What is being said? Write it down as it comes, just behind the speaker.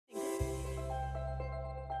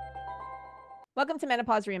Welcome to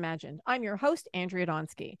Menopause Reimagined. I'm your host, Andrea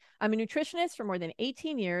Donsky. I'm a nutritionist for more than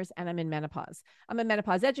 18 years, and I'm in menopause. I'm a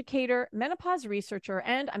menopause educator, menopause researcher,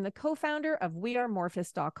 and I'm the co-founder of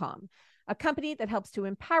wearemorphous.com, a company that helps to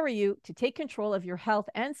empower you to take control of your health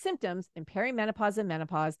and symptoms in perimenopause and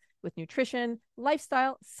menopause with nutrition,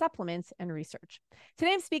 lifestyle, supplements, and research.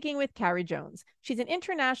 Today, I'm speaking with Carrie Jones. She's an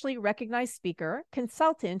internationally recognized speaker,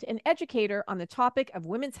 consultant, and educator on the topic of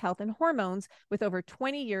women's health and hormones with over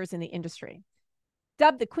 20 years in the industry.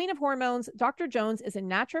 Dubbed the Queen of Hormones, Dr. Jones is a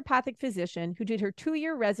naturopathic physician who did her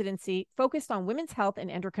 2-year residency focused on women's health and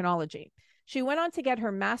endocrinology. She went on to get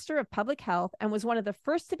her Master of Public Health and was one of the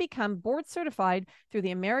first to become board certified through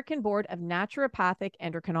the American Board of Naturopathic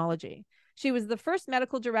Endocrinology. She was the first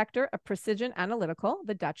medical director of Precision Analytical,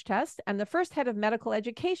 the Dutch test, and the first head of medical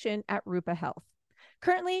education at Rupa Health.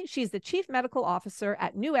 Currently, she's the Chief Medical Officer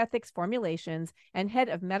at New Ethics Formulations and Head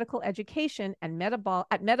of Medical Education and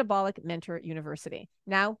at Metabolic Mentor University.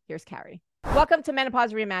 Now, here's Carrie. Welcome to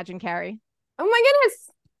Menopause Reimagined, Carrie. Oh my goodness.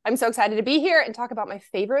 I'm so excited to be here and talk about my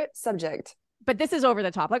favorite subject. But this is over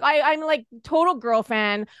the top. Like I'm like total girl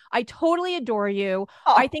fan. I totally adore you.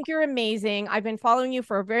 Oh. I think you're amazing. I've been following you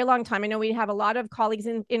for a very long time. I know we have a lot of colleagues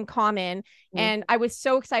in common. Mm-hmm. And I was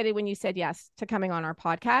so excited when you said yes to coming on our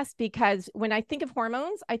podcast, because when I think of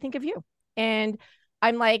hormones, I think of you. And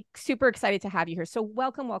I'm like super excited to have you here. So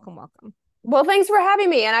welcome, welcome, welcome. Well, thanks for having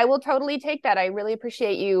me. And I will totally take that. I really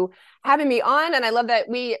appreciate you having me on. And I love that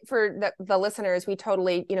for the listeners, we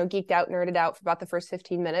totally, geeked out, nerded out for about the first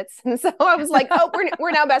 15 minutes. And so I was like, oh, we're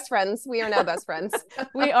now best friends. We are now best friends.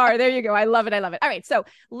 We are. There you go. I love it. I love it. All right. So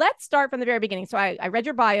let's start from the very beginning. So I read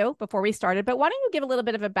your bio before we started, but why don't you give a little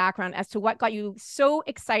bit of a background as to what got you so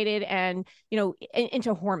excited and,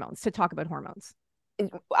 into hormones, to talk about hormones?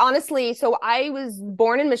 Honestly, so I was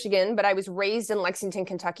born in Michigan, but I was raised in Lexington,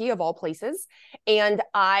 Kentucky, of all places. And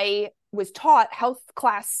I was taught health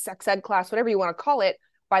class, sex ed class, whatever you want to call it,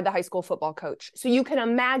 by the high school football coach. So you can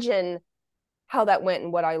imagine how that went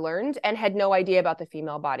and what I learned, and had no idea about the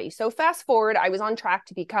female body. So fast forward, I was on track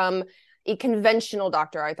to become a conventional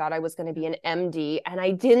doctor. I thought I was going to be an MD, and I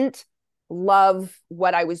didn't love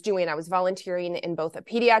what I was doing. I was volunteering in both a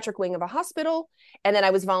pediatric wing of a hospital, and then I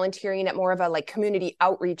was volunteering at more of a community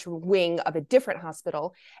outreach wing of a different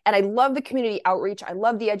hospital. And I love the community outreach. I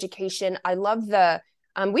love the education. I love the,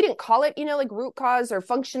 we didn't call it, root cause or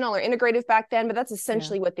functional or integrative back then, but that's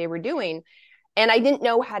essentially what they were doing. And I didn't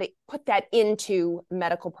know how to put that into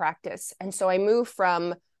medical practice. And so I moved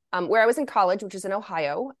from where I was in college, which is in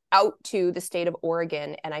Ohio, out to the state of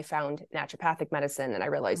Oregon, and I found naturopathic medicine, and I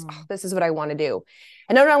realized, this is what I want to do.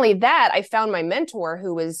 And not only that, I found my mentor,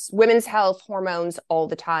 who was women's health, hormones all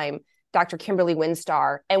the time, Dr. Kimberly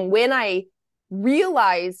Winstar. And when I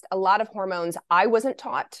realized a lot of hormones I wasn't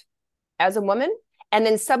taught as a woman, and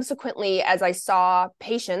then subsequently, as I saw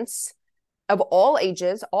patients of all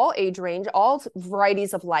ages, all age range, all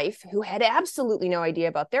varieties of life who had absolutely no idea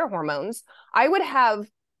about their hormones, I would have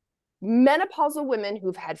menopausal women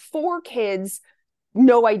who've had 4 kids,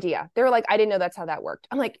 no idea. They're like, I didn't know that's how that worked.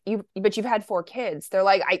 I'm like, but you've had 4 kids. They're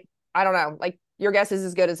like, I don't know. Like, your guess is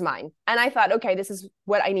as good as mine. And I thought, okay, this is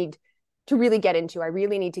what I need to really get into. I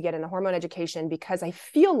really need to get into hormone education, because I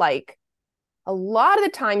feel like a lot of the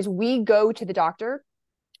times we go to the doctor,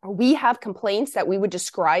 or we have complaints that we would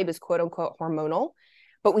describe as quote unquote hormonal,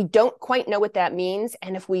 but we don't quite know what that means.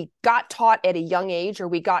 And if we got taught at a young age, or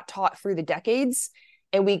we got taught through the decades,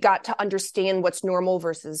 and we got to understand what's normal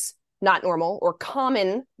versus not normal, or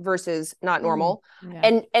common versus not normal,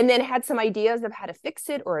 and then had some ideas of how to fix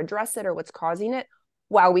it or address it or what's causing it,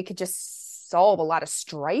 wow, we could just solve a lot of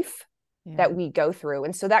strife that we go through.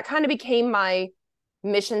 And so that kind of became my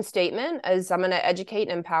mission statement, as I'm going to educate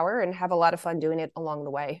and empower and have a lot of fun doing it along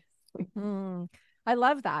the way. I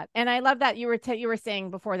love that. And I love that you were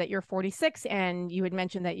saying before that you're 46, and you had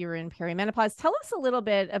mentioned that you were in perimenopause. Tell us a little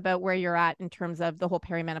bit about where you're at in terms of the whole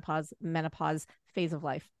menopause phase of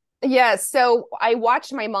life. Yes. So I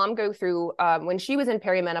watched my mom go through when she was in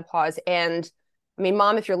perimenopause. And I mean,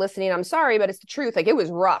 Mom, if you're listening, I'm sorry, but it's the truth. Like, it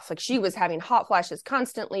was rough. Like, she was having hot flashes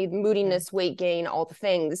constantly, moodiness, weight gain, all the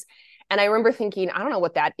things. And I remember thinking, I don't know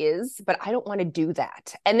what that is, but I don't want to do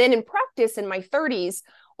that. And then in practice in my 30s,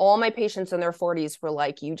 all my patients in their 40s were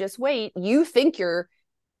like, you just wait. You think you're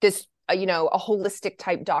this, a holistic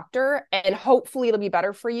type doctor, and hopefully it'll be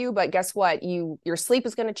better for you. But guess what? Your sleep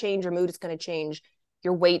is going to change. Your mood is going to change.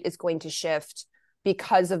 Your weight is going to shift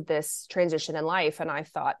because of this transition in life. And I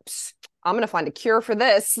thought, I'm going to find a cure for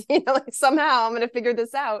this. Somehow I'm going to figure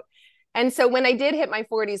this out. And so when I did hit my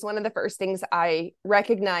 40s, one of the first things I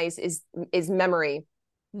recognize is memory.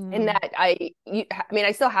 In that I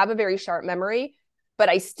still have a very sharp memory, but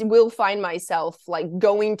I will find myself like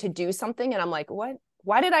going to do something and I'm like, what?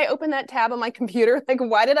 Why did I open that tab on my computer? Like,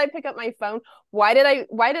 why did I pick up my phone? Why did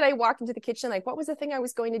I walk into the kitchen? Like, what was the thing I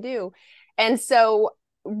was going to do? And so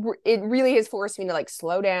it really has forced me to like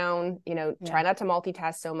slow down, try not to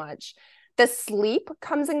multitask so much. The sleep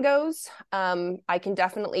comes and goes. I can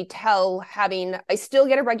definitely tell I still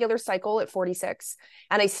get a regular cycle at 46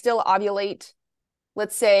 and I still ovulate,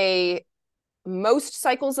 let's say, most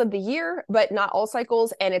cycles of the year, but not all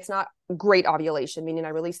cycles. And it's not great ovulation, meaning I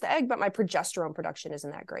release the egg, but my progesterone production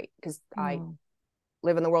isn't that great because I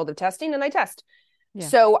live in the world of testing and I test. Yeah.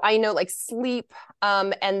 So I know like sleep,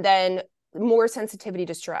 and then more sensitivity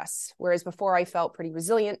to stress. Whereas before I felt pretty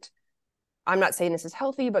resilient. I'm not saying this is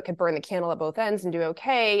healthy, but could burn the candle at both ends and do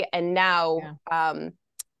okay. And now, a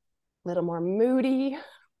little more moody,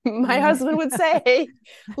 my husband would say,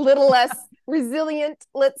 a little less resilient,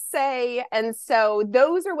 let's say. And so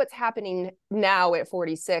those are what's happening now at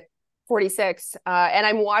 46. And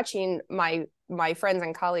I'm watching my friends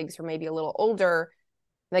and colleagues who are maybe a little older,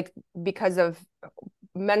 like because of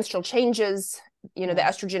menstrual changes, the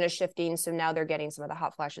estrogen is shifting. So now they're getting some of the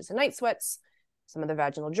hot flashes and night sweats, some of the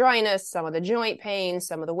vaginal dryness, some of the joint pain,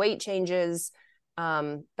 some of the weight changes.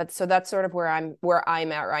 But so that's sort of where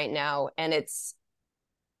I'm at right now. And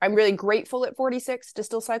I'm really grateful at 46 to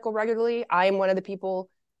still cycle regularly. I am one of the people,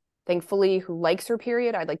 thankfully, who likes her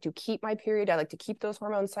period. I'd like to keep my period. I like to keep those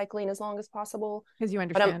hormones cycling as long as possible. Because you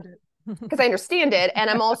understand it. Because I understand it. And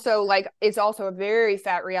I'm also like, it's also a very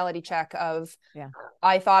fat reality check of,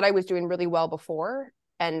 I thought I was doing really well before.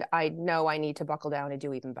 And I know I need to buckle down and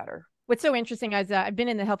do even better. What's so interesting is I've been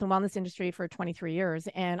in the health and wellness industry for 23 years.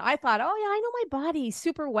 And I thought, oh, yeah, I know my body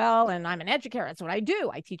super well. And I'm an educator. That's what I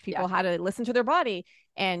do. I teach people how to listen to their body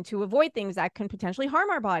and to avoid things that can potentially harm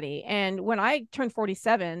our body. And when I turned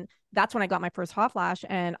 47, that's when I got my first hot flash.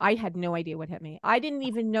 And I had no idea what hit me. I didn't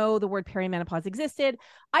even know the word perimenopause existed.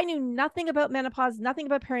 I knew nothing about menopause, nothing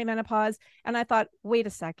about perimenopause. And I thought, wait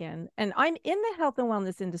a second. And I'm in the health and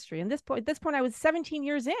wellness industry. And at this point, I was 17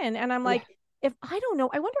 years in. And I'm like, if I don't know,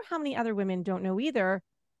 I wonder how many other women don't know either.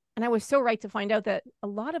 And I was so right to find out that a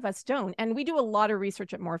lot of us don't. And we do a lot of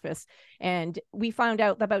research at Morphus. And we found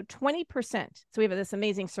out that about 20%. So we have this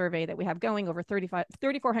amazing survey that we have going, over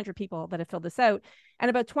 3,400 people that have filled this out.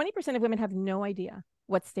 And about 20% of women have no idea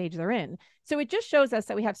what stage they're in. So it just shows us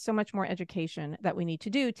that we have so much more education that we need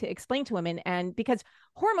to do to explain to women. And because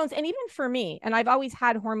hormones, and even for me, and I've always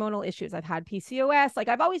had hormonal issues. I've had PCOS. Like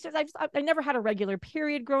I never had a regular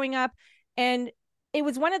period growing up. And it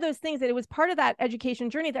was one of those things that it was part of that education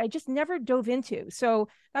journey that I just never dove into. So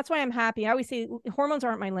that's why I'm happy. I always say hormones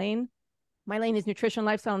aren't my lane. My lane is nutrition,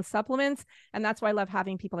 lifestyle, and supplements. And that's why I love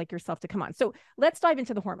having people like yourself to come on. So let's dive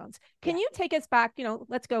into the hormones. Can you take us back?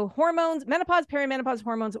 Let's go hormones, menopause, perimenopause,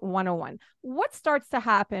 hormones 101. What starts to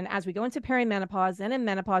happen as we go into perimenopause and in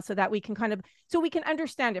menopause so that we can we can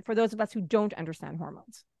understand it for those of us who don't understand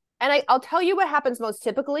hormones? And I'll tell you what happens most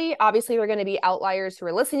typically. Obviously, there are going to be outliers who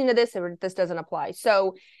are listening to this and this doesn't apply.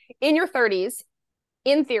 So in your 30s,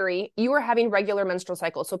 in theory, you are having regular menstrual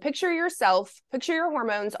cycles. So picture your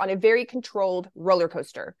hormones on a very controlled roller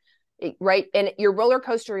coaster, right? And your roller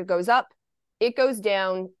coaster goes up, it goes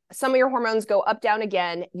down. Some of your hormones go up, down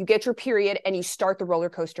again. You get your period and you start the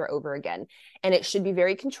roller coaster over again. And it should be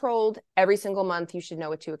very controlled. Every single month, you should know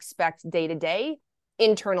what to expect day to day,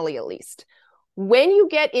 internally at least. When you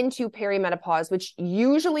get into perimenopause, which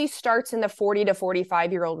usually starts in the 40 to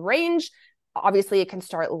 45-year-old range, obviously it can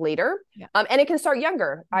start later, and it can start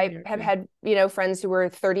younger. I have had, friends who were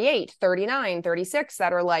 38, 39, 36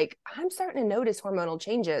 that are like, I'm starting to notice hormonal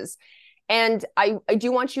changes. And I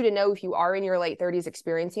do want you to know, if you are in your late 30s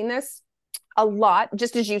experiencing this, a lot,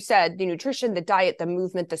 just as you said, the nutrition, the diet, the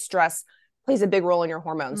movement, the stress plays a big role in your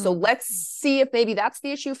hormones. So let's see if maybe that's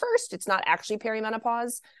the issue first. It's not actually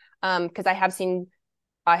perimenopause. Because I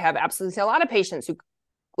have absolutely seen a lot of patients who,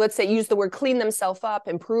 let's say, use the word clean themselves up,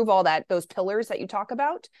 improve all those pillars that you talk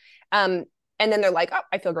about. And then they're like, oh,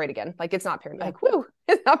 I feel great again. Like it's not perimenopause. Like, whoo,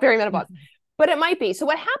 it's not perimenopause. But it might be. So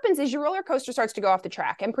what happens is your roller coaster starts to go off the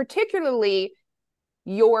track. And particularly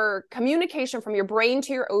your communication from your brain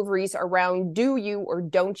to your ovaries around do you or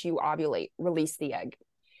don't you ovulate, release the egg.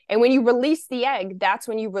 And when you release the egg, that's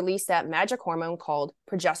when you release that magic hormone called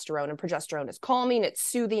progesterone. And progesterone is calming, it's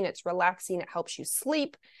soothing, it's relaxing, it helps you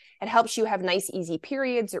sleep, it helps you have nice, easy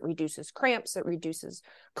periods, it reduces cramps, it reduces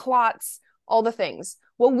clots, all the things.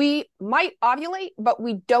 Well, we might ovulate, but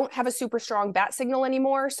we don't have a super strong bat signal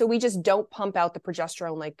anymore. So we just don't pump out the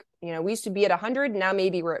progesterone. Like, we used to be at 100, now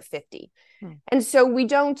maybe we're at 50. And so we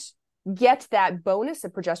don't get that bonus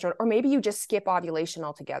of progesterone, or maybe you just skip ovulation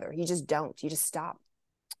altogether. You just don't, you just stop.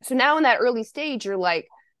 So now in that early stage, you're like,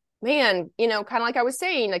 man, kind of like I was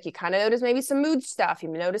saying, like you kind of notice maybe some mood stuff. You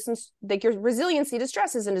notice some, like your resiliency to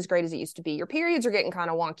stress isn't as great as it used to be. Your periods are getting kind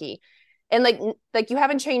of wonky. And like you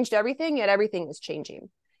haven't changed everything, yet everything is changing.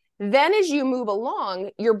 Then as you move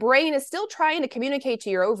along, your brain is still trying to communicate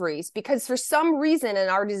to your ovaries because for some reason in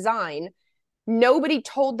our design, nobody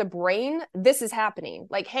told the brain this is happening.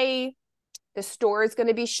 Like, hey, the store is going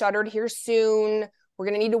to be shuttered here soon. We're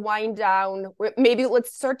going to need to wind down. Maybe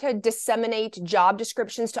let's start to disseminate job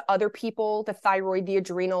descriptions to other people, the thyroid, the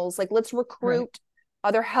adrenals. Like, let's recruit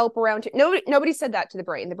other help around here. Nobody said that to the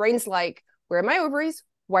brain. The brain's like, where are my ovaries?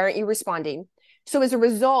 Why aren't you responding? So as a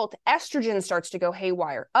result, estrogen starts to go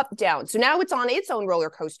haywire, up, down. So now it's on its own roller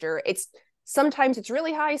coaster. Sometimes it's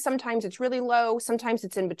really high, sometimes it's really low, sometimes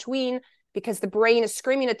it's in between because the brain is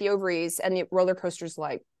screaming at the ovaries and the roller coaster's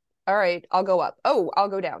like, all right, I'll go up. Oh, I'll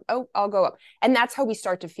go down. Oh, I'll go up. And that's how we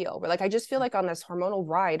start to feel. We're like, I just feel like on this hormonal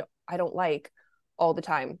ride, I don't like all the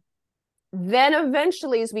time. Then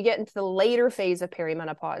eventually, as we get into the later phase of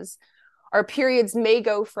perimenopause, our periods may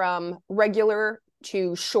go from regular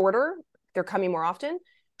to shorter. They're coming more often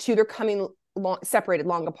to they're coming separated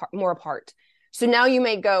more apart. So now you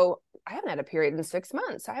may go, I haven't had a period in 6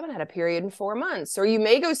 months. I haven't had a period in 4 months. Or you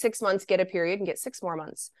may go 6 months, get a period and get 6 more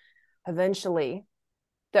months. Eventually,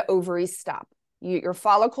 the ovaries stop. Your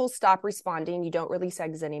follicles stop responding. You don't release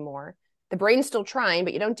eggs anymore. The brain's still trying,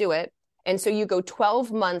 but you don't do it. And so you go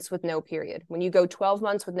 12 months with no period. When you go 12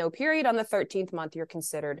 months with no period, on the 13th month, you're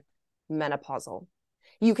considered menopausal.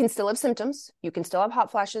 You can still have symptoms. You can still have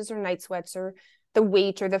hot flashes or night sweats or the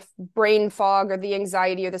weight or the brain fog or the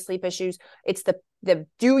anxiety or the sleep issues. It's the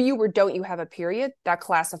do you or don't you have a period that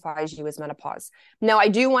classifies you as menopause. Now, I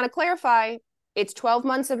do want to clarify, it's 12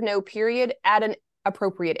 months of no period at an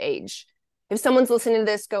appropriate age. If someone's listening to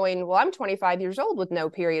this going, well, I'm 25 years old with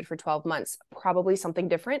no period for 12 months, probably something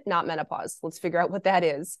different, not menopause. Let's figure out what that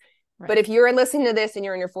is. Right. But if you're listening to this and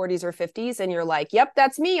you're in your 40s or 50s and you're like, yep,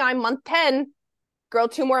 that's me, I'm month 10, girl,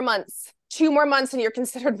 2 more months and you're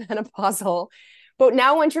considered menopausal. But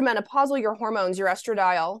now once you're menopausal, your hormones, your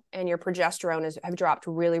estradiol and your progesterone have dropped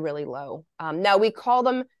really, really low. Now we call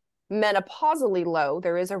them menopausally low.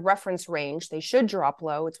 There is a reference range. They should drop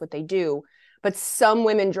low. It's what they do. But some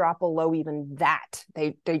women drop below even that.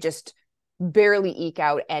 They just barely eke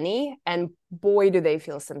out any. And boy, do they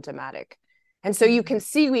feel symptomatic. And so you can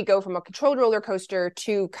see we go from a controlled roller coaster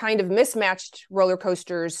to kind of mismatched roller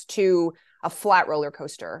coasters to a flat roller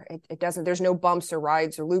coaster. It doesn't, there's no bumps or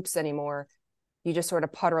rides or loops anymore. You just sort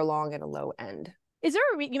of putter along at a low end. Is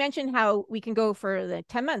there you mentioned how we can go for the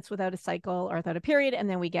 10 months without a cycle or without a period and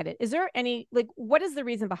then we get it. Is there any, like, what is the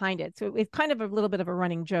reason behind it? So it's kind of a little bit of a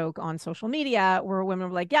running joke on social media where women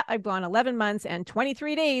are like, yeah, I've gone 11 months and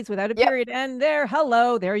 23 days without a period. And there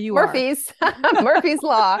you Murphy's. Murphy's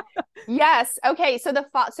law. Yes. Okay. So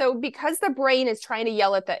so because the brain is trying to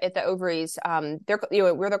yell at the ovaries,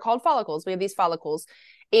 they're called follicles. We have these follicles.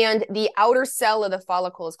 And the outer cell of the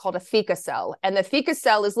follicle is called a theca cell. And the theca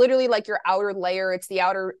cell is literally like your outer layer. It's the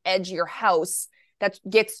outer edge of your house that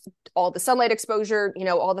gets all the sunlight exposure,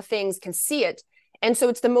 all the things, can see it. And so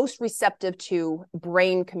it's the most receptive to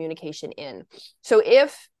brain communication in. So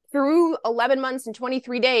if through 11 months and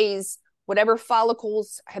 23 days, whatever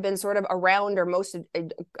follicles have been sort of around or most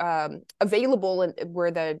available and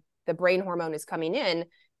where the brain hormone is coming in,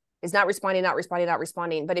 is not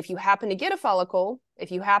responding. But if you happen to get a follicle,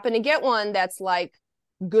 if you happen to get one that's like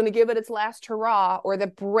going to give it its last hurrah, or the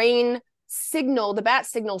brain signal, the bat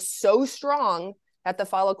signal so strong that the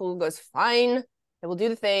follicle goes, fine, it will do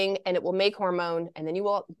the thing and it will make hormone. And then you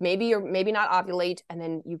will maybe or maybe not ovulate. And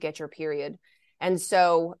then you get your period. And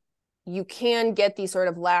so you can get these sort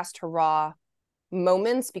of last hurrah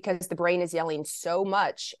moments because the brain is yelling so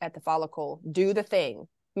much at the follicle, do the thing,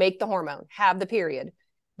 make the hormone, have the period,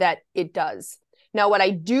 that it does. Now, what I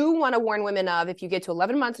do want to warn women of, if you get to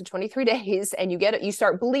 11 months and 23 days and you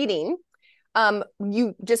start bleeding,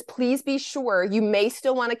 you just please be sure you may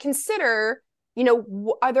still want to consider,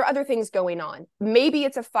 are there other things going on? Maybe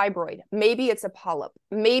it's a fibroid. Maybe it's a polyp.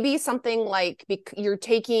 Maybe something like you're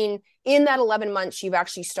taking in that 11 months, you've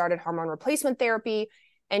actually started hormone replacement therapy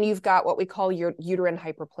and you've got what we call your uterine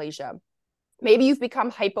hyperplasia. Maybe you've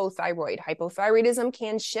become hypothyroid. Hypothyroidism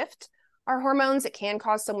can shift our hormones. It can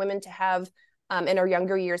cause some women to have, in our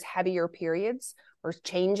younger years, heavier periods or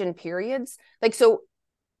change in periods. Like, so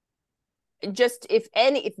just if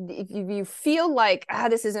you feel like,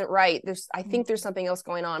 this isn't right, I think there's something else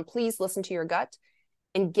going on, please listen to your gut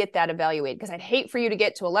and get that evaluated. Because I'd hate for you to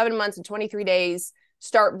get to 11 months and 23 days,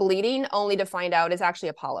 start bleeding only to find out it's actually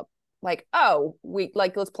a polyp. Like,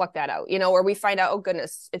 let's pluck that out, or we find out, oh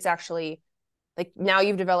goodness, it's actually Like now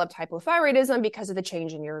you've developed hypothyroidism because of the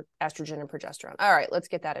change in your estrogen and progesterone. All right, let's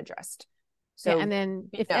get that addressed. So Yeah, and then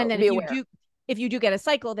be aware. if you do get a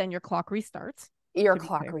cycle, then your clock restarts. Your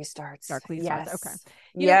clock restarts. Darkly yes. starts. Okay.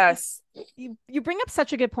 Yes. You bring up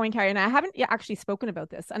such a good point, Carrie, and I haven't actually spoken about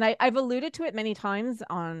this, and I've alluded to it many times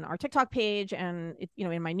on our TikTok page and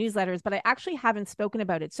in my newsletters, but I actually haven't spoken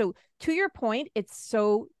about it. So to your point, it's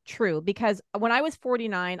so true, because when I was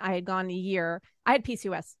 49, I had gone a year. I had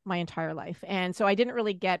PCOS my entire life, and so I didn't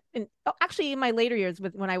really get. And actually, in my later years,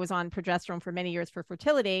 when I was on progesterone for many years for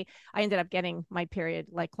fertility, I ended up getting my period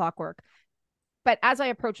like clockwork. But as I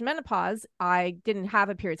approached menopause, I didn't have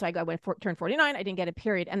a period. So I turned 49. I didn't get a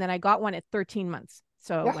period. And then I got one at 13 months.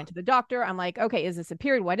 So I went to the doctor. I'm like, okay, is this a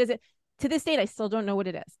period? What is it? To this date, I still don't know what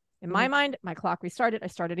it is. In my mind, my clock restarted. I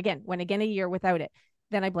started again, went again a year without it.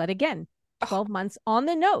 Then I bled again, 12 months on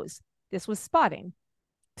the nose. This was spotting.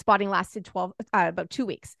 Spotting lasted about 2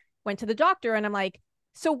 weeks. Went to the doctor and I'm like,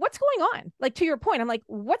 so what's going on? Like, to your point, I'm like,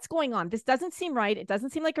 what's going on? This doesn't seem right. It doesn't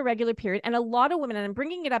seem like a regular period. And a lot of women, and I'm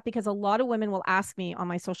bringing it up because a lot of women will ask me on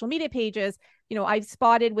my social media pages, I've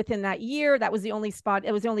spotted within that year. That was the only spot.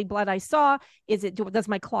 It was the only blood I saw. Does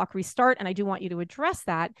my clock restart? And I do want you to address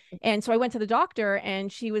that. And so I went to the doctor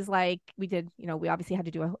and she was like, we obviously had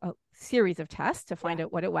to do a series of tests to find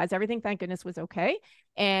out what it was. Everything, thank goodness, was okay.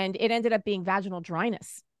 And it ended up being vaginal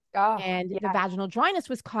dryness. The vaginal dryness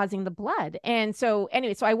was causing the blood. And so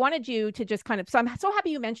anyway, so I wanted you to just so I'm so happy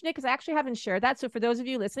you mentioned it, because I actually haven't shared that. So for those of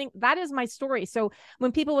you listening, that is my story. So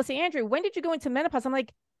when people will say, Andrew, when did you go into menopause? I'm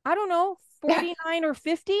like, I don't know, 49 or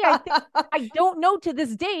 50. I don't know to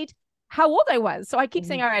this date how old I was. So I keep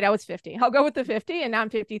saying, all right, I was 50. I'll go with the 50. And now I'm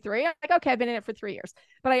 53. I'm like, okay, I've been in it for 3 years.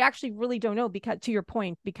 But I actually really don't know, because to your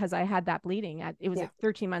point, because I had that bleeding at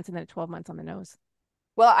 13 months and then 12 months on the nose.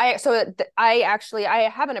 Well, I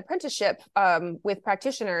have an apprenticeship with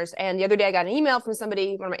practitioners, and the other day I got an email from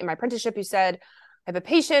somebody in my apprenticeship who said, I have a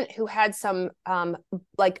patient who had some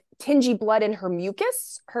like tingy blood in her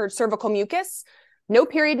mucus, her cervical mucus. No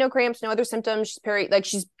period, no cramps, no other symptoms.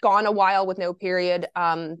 She's gone a while with no period,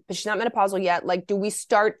 but she's not menopausal yet. Like, do we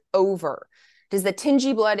start over? Does the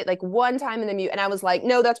tingy blood like one time in the And I was like,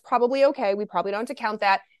 no, that's probably okay. We probably don't have to count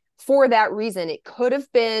that for that reason. It could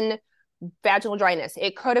have been vaginal dryness.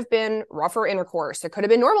 It could have been rougher intercourse. It could have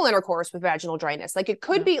been normal intercourse with vaginal dryness. Like, it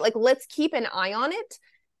could be like, let's keep an eye on it.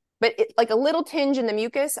 But like a little tinge in the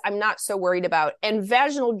mucus, I'm not so worried about. And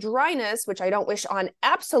vaginal dryness, which I don't wish on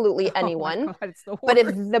absolutely anyone. God, it's the worst. But if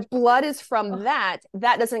the blood is from that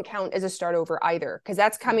doesn't count as a start over either, because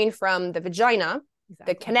that's coming from the vagina,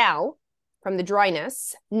 the canal, from the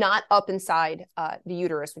dryness, not up inside the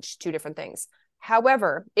uterus, which is two different things.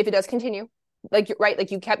 However, if it does continue, like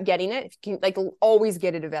you kept getting it, like always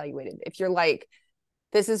get it evaluated. If you're like,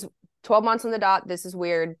 this is 12 months on the dot, this is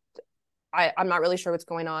weird, I'm not really sure what's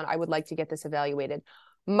going on, I would like to get this evaluated.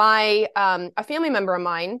 A family member of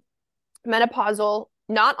mine, menopausal,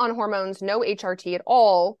 not on hormones, no HRT at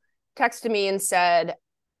all, texted me and said,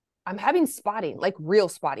 I'm having spotting, like real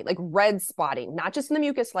spotting, like red spotting, not just in the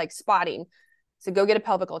mucus, like spotting. So go get a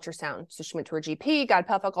pelvic ultrasound. So she went to her GP, got a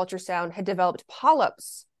pelvic ultrasound, had developed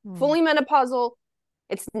polyps. Fully menopausal.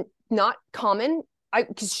 It's not common.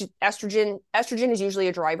 Because estrogen is usually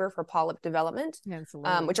a driver for polyp development,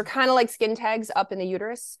 which are kind of like skin tags up in the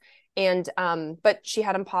uterus. And but she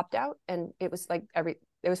had them popped out, and it was like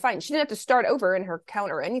it was fine. She didn't have to start over in her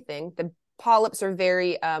count or anything. The polyps are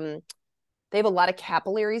very they have a lot of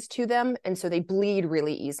capillaries to them, and so they bleed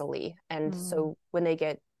really easily. And so when they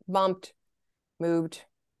get bumped, moved,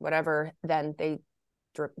 whatever, then they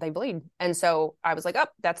bleed. And so I was like, oh,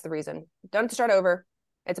 that's the reason. Don't have to start over.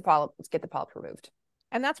 It's a polyp. Let's get the polyp removed.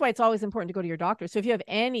 And that's why it's always important to go to your doctor. So if you have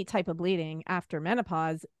any type of bleeding after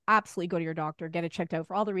menopause, absolutely go to your doctor, get it checked out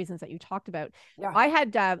for all the reasons that you talked about. Yeah. I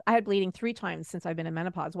had bleeding 3 times since I've been in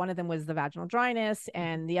menopause. One of them was the vaginal dryness,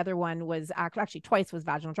 and the other one was actually twice was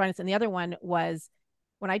vaginal dryness. And the other one was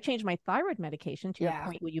when I changed my thyroid medication, to your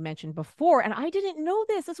point, what you mentioned before. And I didn't know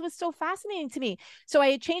this. This was so fascinating to me. So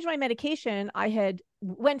I had changed my medication. I had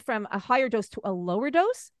went from a higher dose to a lower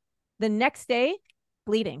dose. The next day,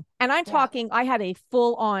 bleeding. And I'm talking, I had a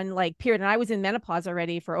full on like period, and I was in menopause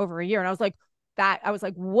already for over a year. And I was like,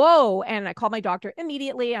 whoa. And I called my doctor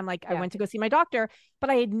immediately. I'm like, I went to go see my doctor, but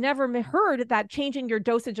I had never heard that changing your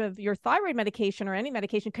dosage of your thyroid medication or any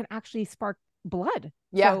medication can actually spark blood.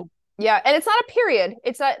 Yeah. So, yeah. And it's not a period.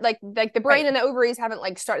 It's not like the brain and the ovaries haven't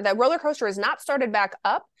like started. That roller coaster has not started back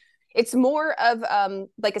up. It's more of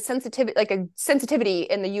like a sensitivity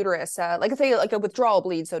in the uterus, like I say, like a withdrawal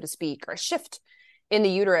bleed, so to speak, or a shift in the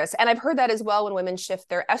uterus. And I've heard that as well when women shift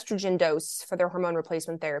their estrogen dose for their hormone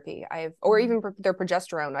replacement therapy. Or even their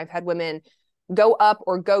progesterone. I've had women go up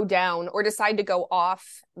or go down or decide to go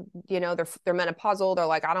off, they're menopausal. They're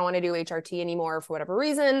like, I don't want to do HRT anymore for whatever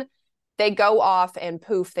reason. They go off and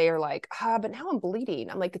poof, they are like, but now I'm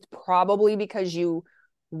bleeding. I'm like, it's probably because you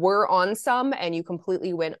were on some and you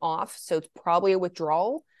completely went off. So it's probably a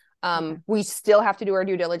withdrawal. We still have to do our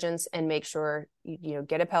due diligence and make sure,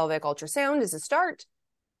 get a pelvic ultrasound as a start.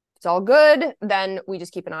 It's all good. Then we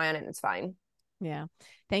just keep an eye on it and it's fine. Yeah.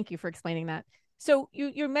 Thank you for explaining that. So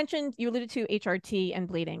you mentioned, you alluded to HRT and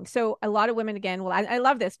bleeding. So a lot of women, again, well, I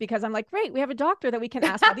love this because I'm like, great, we have a doctor that we can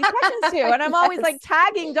ask all these questions to. And I'm always like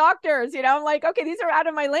tagging doctors, I'm like, okay, these are out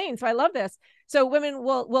of my lane. So I love this. So women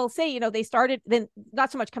will say, they started, then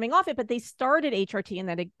not so much coming off it, but they started HRT and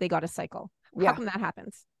then they got a cycle. How come that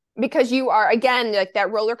happens? Because you are, again, like that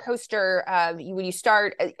roller coaster, when you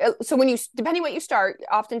start. So depending what you start,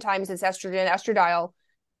 oftentimes it's estrogen, estradiol,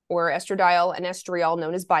 or estradiol and estriol,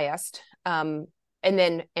 known as Biest, and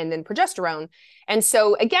then progesterone. And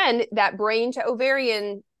so again, that brain to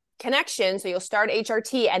ovarian connection. So you'll start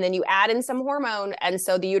HRT and then you add in some hormone. And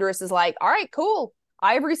so the uterus is like, all right, cool.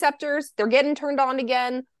 I have receptors. They're getting turned on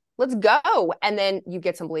again. Let's go. And then you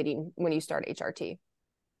get some bleeding when you start HRT.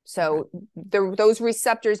 So those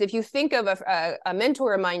receptors, if you think of a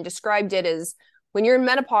mentor of mine described it as when you're in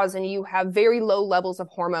menopause and you have very low levels of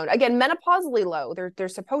hormone, again, menopausally low, they're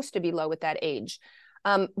supposed to be low at that age.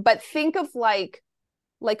 But think of like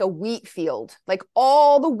a wheat field, like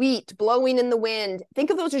all the wheat blowing in the wind. Think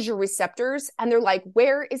of those as your receptors. And they're like,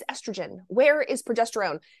 where is estrogen? Where is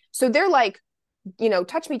progesterone? So they're like,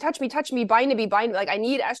 touch me, bind me. Like, I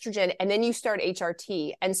need estrogen. And then you start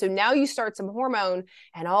HRT. And so now you start some hormone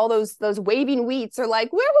and all those waving wheats are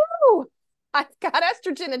like, woohoo, I've got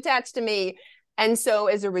estrogen attached to me. And so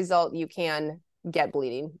as a result, you can get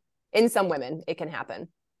bleeding. In some women, it can happen.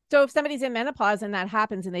 So if somebody's in menopause and that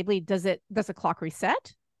happens and they bleed, does the clock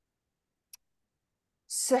reset?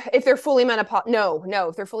 So if they're fully menopausal, no.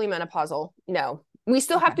 If they're fully menopausal, no. We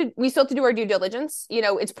still have to do our due diligence.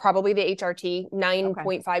 It's probably the HRT.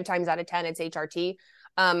 9.5 times out of 10, it's HRT.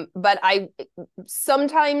 But I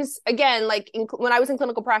sometimes, again, like when I was in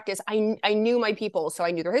clinical practice, I knew my people. So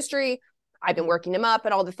I knew their history. I've been working them up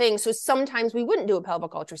and all the things. So sometimes we wouldn't do a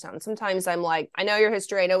pelvic ultrasound. Sometimes I'm like, I know your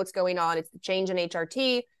history. I know what's going on. It's the change in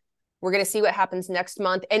HRT. We're going to see what happens next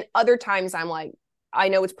month. And other times I'm like, I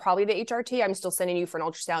know it's probably the HRT. I'm still sending you for an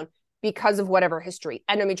ultrasound because of whatever history,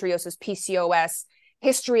 endometriosis, PCOS,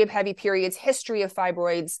 history of heavy periods, history of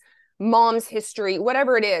fibroids, mom's history,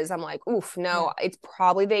 whatever it is. I'm like, oof, no, it's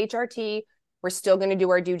probably the HRT. We're still going to do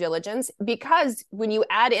our due diligence because when you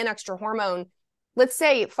add in extra hormone, let's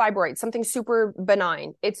say fibroid, something super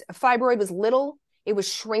benign. Fibroid was little, it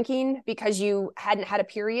was shrinking because you hadn't had a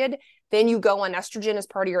period. Then you go on estrogen as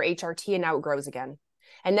part of your HRT and now it grows again.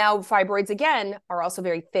 And now fibroids, again, are also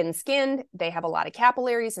very thin skinned. They have a lot of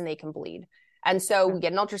capillaries and they can bleed. And so we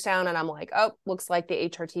get an ultrasound and I'm like, oh, looks like the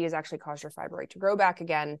HRT has actually caused your fibroid to grow back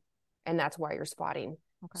again. And that's why you're spotting.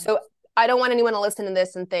 Okay. So I don't want anyone to listen to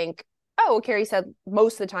this and think, oh, Carrie said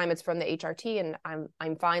most of the time it's from the HRT and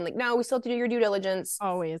I'm fine. Like, no, we still have to do your due diligence.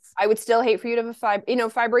 Always. I would still hate for you to have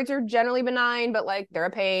fibroids are generally benign, but like they're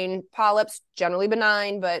a pain. Polyps, generally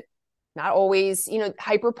benign, but not always.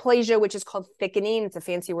 Hyperplasia, which is called thickening. It's a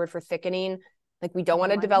fancy word for thickening. Like we don't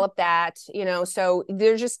want to develop that, so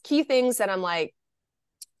there's just key things that I'm like,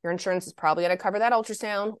 your insurance is probably going to cover that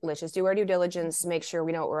ultrasound. Let's just do our due diligence, make sure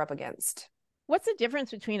we know what we're up against. What's the difference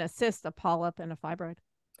between a cyst, a polyp, and a fibroid?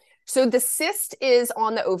 So the cyst is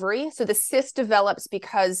on the ovary. So the cyst develops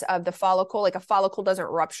because of the follicle, like a follicle doesn't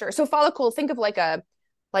rupture. So follicle, think of like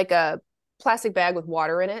a plastic bag with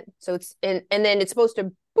water in it. So it's, and then it's supposed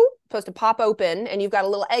to pop open and you've got a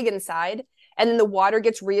little egg inside and then the water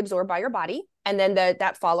gets reabsorbed by your body. And then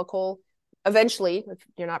that follicle eventually, if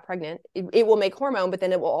you're not pregnant, it will make hormone, but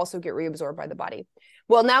then it will also get reabsorbed by the body.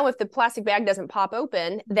 Well, now if the plastic bag doesn't pop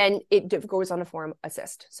open, then it goes on to form a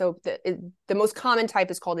cyst. So the most common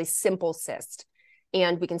type is called a simple cyst.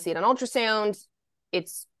 And we can see it on ultrasound.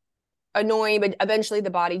 It's annoying, but eventually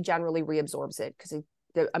the body generally reabsorbs it because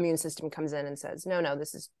the immune system comes in and says, no,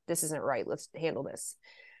 this isn't right. Let's handle this.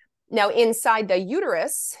 Now, inside the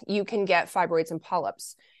uterus, you can get fibroids and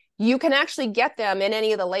polyps. You can actually get them in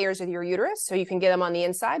any of the layers of your uterus. So you can get them on the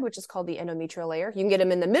inside, which is called the endometrial layer. You can get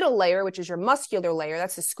them in the middle layer, which is your muscular layer.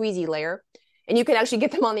 That's the squeezy layer. And you can actually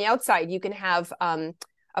get them on the outside. You can have a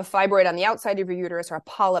fibroid on the outside of your uterus or a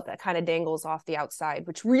polyp that kind of dangles off the outside,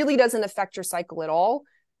 which really doesn't affect your cycle at all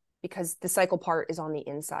because the cycle part is on the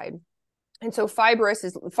inside. And so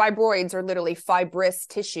fibroids are literally fibrous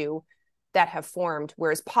tissue that have formed,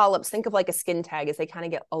 whereas polyps, think of like a skin tag as they kind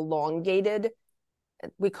of get elongated.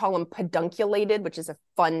 We call them pedunculated, which is a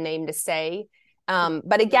fun name to say.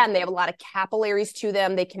 But again, they have a lot of capillaries to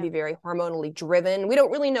them. They can be very hormonally driven. We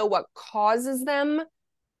don't really know what causes them,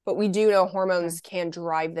 but we do know hormones can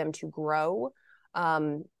drive them to grow.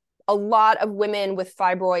 A lot of women with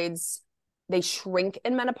fibroids, they shrink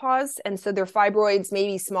in menopause. And so their fibroids may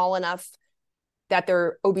be small enough that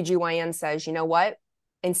their OBGYN says, you know what,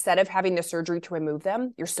 instead of having the surgery to remove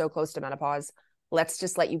them, you're so close to menopause. Let's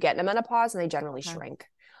just let you get into menopause, and they generally shrink.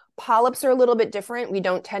 Polyps are a little bit different. We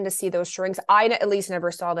don't tend to see those shrinks. I at least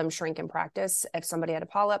never saw them shrink in practice. If somebody had a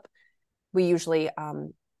polyp, we usually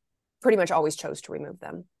pretty much always chose to remove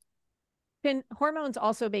them. Can hormones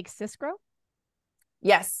also make cysts grow?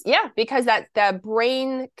 Yes. Yeah. Because that the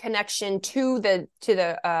brain connection to the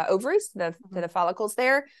ovaries, to the follicles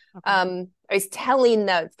there, is telling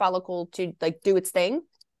the follicle to like do its thing,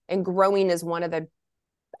 and growing is one of the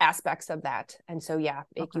aspects of that. And so, yeah,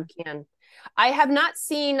 you can. I have not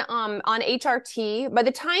seen on HRT. By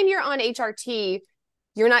the time you're on HRT,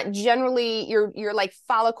 you're not generally your like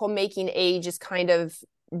follicle making age is kind of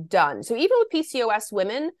done. So even with PCOS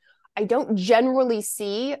women, I don't generally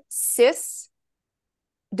see cysts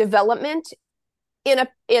development in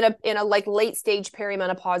a like late stage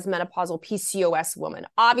perimenopause, menopausal PCOS woman.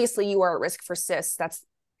 Obviously, you are at risk for cysts. That's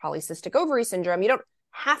polycystic ovary syndrome. You don't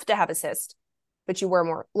have to have a cyst, but you are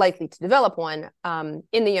more likely to develop one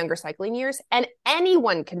in the younger cycling years. And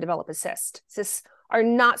anyone can develop a cyst. Cysts are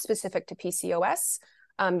not specific to PCOS.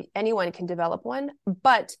 Anyone can develop one.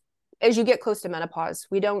 But as you get close to menopause,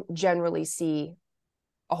 we don't generally see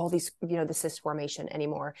all these, the cyst formation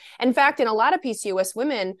anymore. In fact, in a lot of PCOS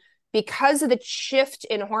women, because of the shift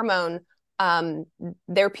in hormone,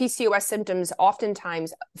 their PCOS symptoms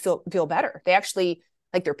oftentimes feel better. They actually,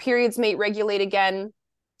 like, their periods may regulate again,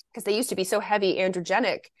 because they used to be so heavy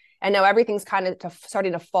androgenic, and now everything's kind of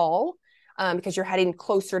starting to fall because you're heading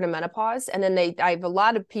closer to menopause. And then I have a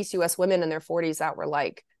lot of PCOS women in their 40s that were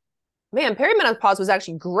like, man, perimenopause was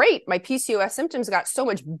actually great. My PCOS symptoms got so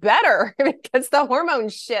much better because the hormone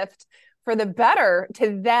shift for the better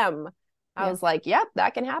to them. I was like, yep,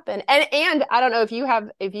 that can happen. And I don't know if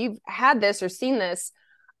you've had this or seen this,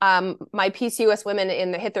 my PCOS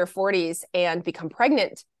women hit their 40s and become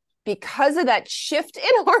pregnant because of that shift in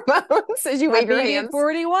hormones. As you wave your hands.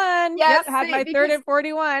 41. Yes, had my third at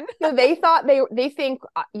 41. So they thought they think,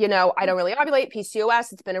 I don't really ovulate,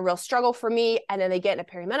 PCOS. It's been a real struggle for me. And then they get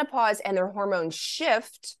into perimenopause and their hormones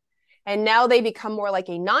shift. And now they become more like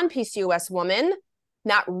a non-PCOS woman,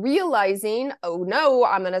 not realizing, oh no,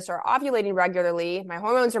 I'm going to start ovulating regularly. My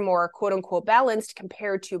hormones are more quote unquote balanced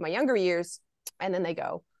compared to my younger years. And then they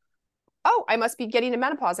go, oh, I must be getting to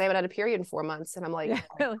menopause. I haven't had a period in 4 months. And I'm like,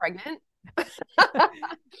 I'm pregnant.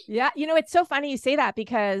 Yeah. It's so funny you say that,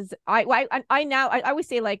 because I always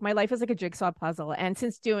say, like, my life is like a jigsaw puzzle. And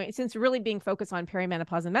since really being focused on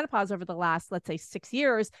perimenopause and menopause over the last, let's say, 6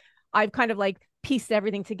 years, I've kind of like pieced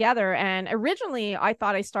everything together. And originally I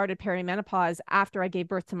thought I started perimenopause after I gave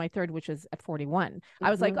birth to my third, which was at 41. Mm-hmm.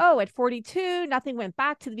 I was like, oh, at 42, nothing went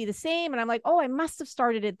back to be the same. And I'm like, oh, I must have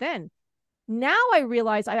started it then. Now I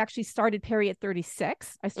realize I actually started peri at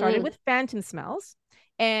 36. I started with phantom smells,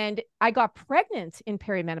 and I got pregnant in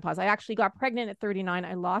perimenopause. I actually got pregnant at 39.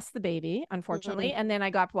 I lost the baby, unfortunately. And then I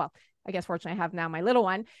guess fortunately I have now my little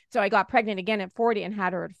one. So I got pregnant again at 40 and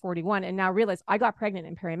had her at 41, and now realize I got pregnant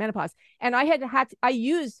in perimenopause. And I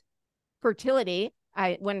used fertility.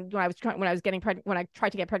 When I tried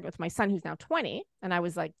to get pregnant with my son, who's now 20, and I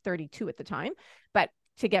was like 32 at the time, but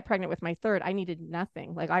to get pregnant with my third, I needed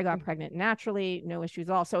nothing. Like, I got pregnant naturally, no issues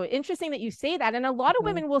at all. So interesting that you say that. And a lot of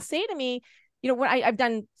women will say to me, when I've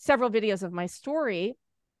done several videos of my story,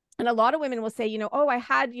 and a lot of women will say, oh, I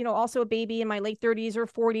had, also a baby in my late 30s or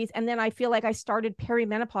 40s. And then I feel like I started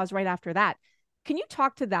perimenopause right after that. Can you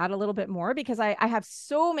talk to that a little bit more? Because I have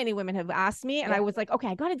so many women have asked me, and I was like, okay,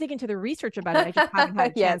 I got to dig into the research about it. I just haven't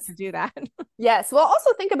had a chance to do that. Yes. Well,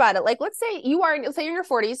 also think about it. Like, let's say you're in your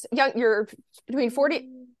 40s, you're between 40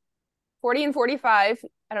 and 45.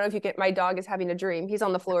 I don't know if you get, my dog is having a dream. He's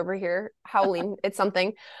on the floor over here howling. It's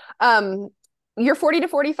something. You're 40 to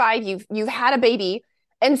 45. You've had a baby.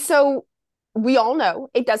 And so we all know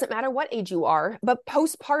it doesn't matter what age you are, but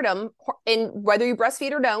postpartum, and whether you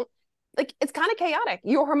breastfeed or don't, like, it's kind of chaotic.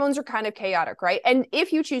 Your hormones are kind of chaotic, right? And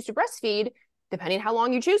if you choose to breastfeed, depending on how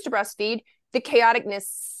long you choose to breastfeed, the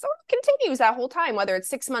chaoticness sort of continues that whole time, whether it's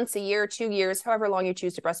 6 months, a year, 2 years, however long you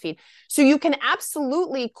choose to breastfeed. So you can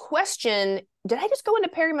absolutely question, did I just go into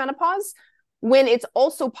perimenopause? When it's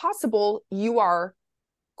also possible you are,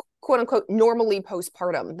 quote unquote, normally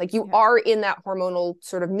postpartum. Like, you are in that hormonal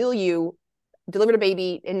sort of milieu, delivered a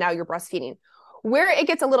baby, and now you're breastfeeding. Where it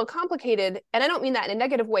gets a little complicated, and I don't mean that in a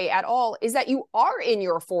negative way at all, is that you are in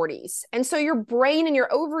your 40s. And so your brain and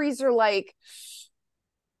your ovaries are like,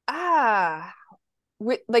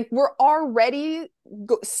 we're already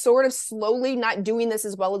sort of slowly not doing this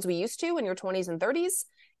as well as we used to in your 20s and 30s.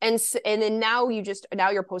 And then now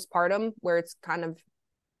you're postpartum, where it's kind of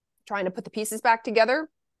trying to put the pieces back together.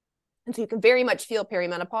 And so you can very much feel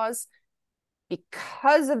perimenopause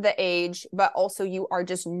because of the age, but also you are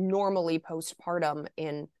just normally postpartum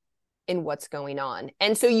in what's going on.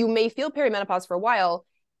 And so you may feel perimenopause for a while,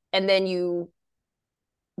 and then you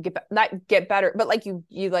get better, but like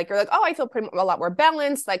you like are like, oh, I feel a lot more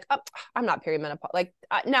balanced. Like, oh, I'm not perimenopause. Like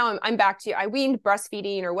now I'm back to, I weaned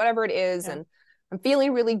breastfeeding or whatever it is, and I'm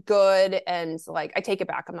feeling really good. And like, I take it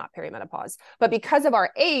back. I'm not perimenopause. But because of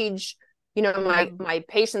our age, my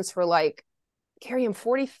patients were like, Carrie, I'm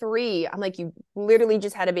 43. I'm like, you literally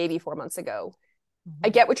just had a baby 4 months ago. Mm-hmm. I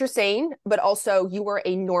get what you're saying, but also you were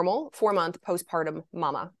a normal 4-month postpartum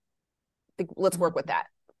mama. Let's work with that.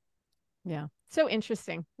 Yeah. So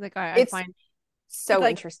interesting. Like I find so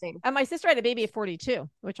interesting. And my sister had a baby at 42,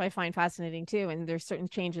 which I find fascinating too. And there's certain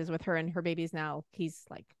changes with her, and her baby's now, he's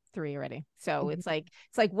like 3 already. So it's like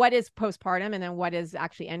what is postpartum, and then what is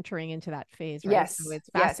actually entering into that phase, right? Yes. So it's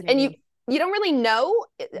fascinating. And you don't really know.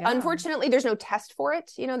 Yeah. Unfortunately, there's no test for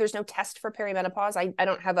it. There's no test for perimenopause. I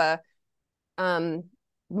don't have a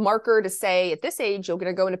marker to say at this age you're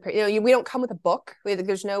going to go into we don't come with a book.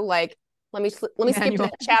 There's no like, let me skip to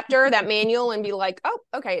that chapter, that manual, and be like, oh,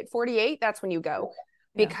 okay, at 48, that's when you go.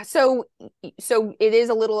 Because so it is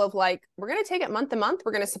a little of like, we're going to take it month to month.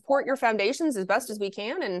 We're going to support your foundations as best as we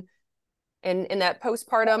can. And in that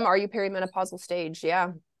postpartum, are you perimenopausal stage?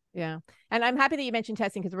 Yeah. Yeah. And I'm happy that you mentioned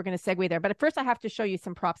testing, because we're going to segue there. But first I have to show you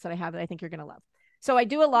some props that I have that I think you're going to love. So I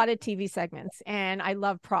do a lot of TV segments, and I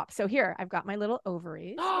love props. So here, I've got my little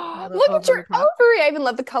ovaries. Look at your ovary. I even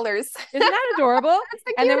love the colors. Isn't that adorable?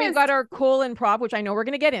 The and then we've got our colon prop, which I know we're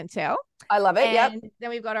going to get into. I love it. And then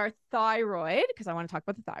we've got our thyroid, because I want to talk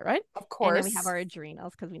about the thyroid. Of course. And then we have our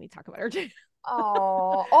adrenals, because we need to talk about our adrenals.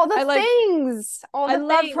 Oh, all the things. I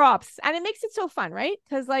love props, and it makes it so fun, right?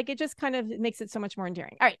 Because like it just kind of makes it so much more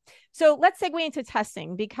endearing. All right, so let's segue into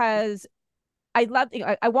testing, because I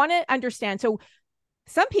want to understand. So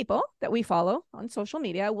some people that we follow on social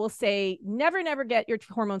media will say, never get your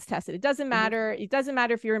hormones tested. It doesn't matter. Mm-hmm. It doesn't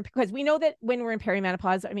matter if you're in, because we know that when we're in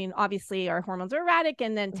perimenopause, I mean, obviously our hormones are erratic,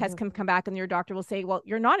 and then tests can come back and your doctor will say, well,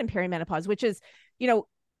 you're not in perimenopause, which is,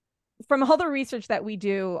 from all the research that we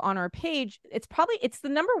do on our page, it's the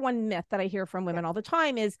number one myth that I hear from women all the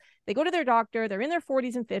time is they go to their doctor, they're in their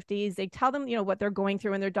 40s and 50s. They tell them, what they're going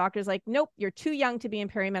through, and their doctor's like, nope, you're too young to be in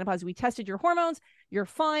perimenopause. We tested your hormones. You're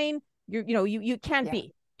fine. You can't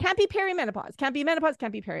be perimenopause, can't be menopause,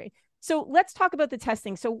 can't be peri. So let's talk about the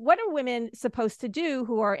testing. So what are women supposed to do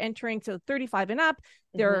who are entering to 35 and up?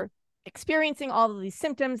 They're experiencing all of these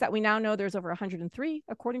symptoms that we now know there's over 103,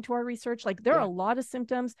 according to our research. Like there are a lot of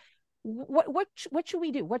symptoms. What should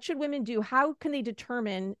we do? What should women do? How can they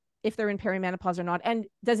determine if they're in perimenopause or not? And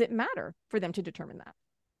does it matter for them to determine that?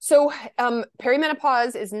 So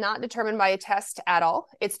perimenopause is not determined by a test at all.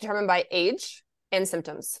 It's determined by age and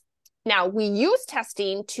symptoms. Now, we use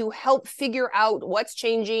testing to help figure out what's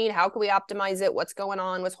changing, how can we optimize it, what's going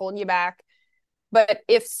on, what's holding you back. But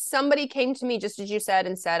if somebody came to me, just as you said,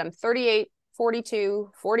 and said, I'm 38, 42,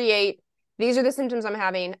 48, these are the symptoms I'm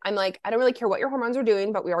having, I'm like, I don't really care what your hormones are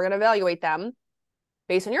doing, but we are going to evaluate them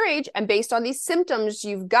based on your age and based on these symptoms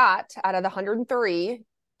you've got out of the 103,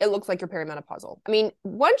 it looks like you're perimenopausal. I mean,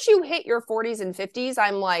 once you hit your 40s and 50s,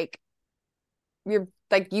 I'm like,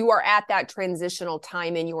 you are at that transitional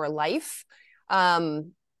time in your life. You're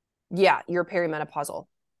perimenopausal.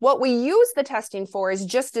 What we use the testing for is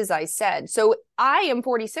just as I said. So I am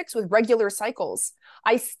 46 with regular cycles.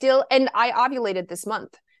 I ovulated this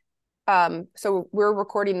month. So we're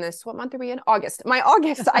recording this. What month are we in? August. My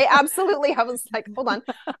August. I was like, hold on.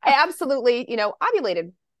 I absolutely,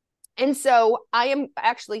 ovulated. And so I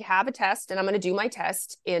actually have a test, and I'm going to do my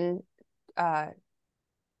test in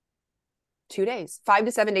 2 days, 5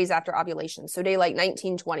 to 7 days after ovulation. So day like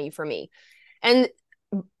 19, 20 for me. And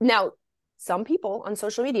now some people on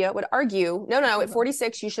social media would argue, no, at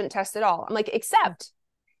 46, you shouldn't test at all. I'm like, except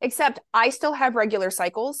I still have regular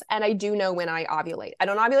cycles, and I do know when I ovulate. I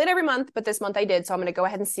don't ovulate every month, but this month I did. So I'm going to go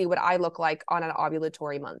ahead and see what I look like on an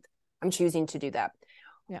ovulatory month. I'm choosing to do that.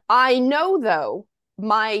 Yeah. I know though,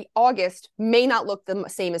 my August may not look the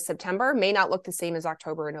same as September, may not look the same as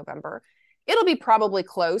October or November. It'll be probably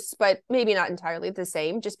close, but maybe not entirely the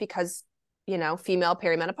same, just because, female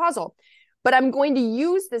perimenopausal. But I'm going to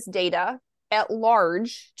use this data at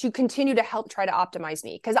large to continue to help try to optimize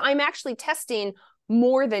me, because I'm actually testing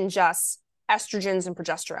more than just estrogens and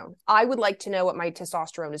progesterone. I would like to know what my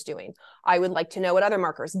testosterone is doing. I would like to know what other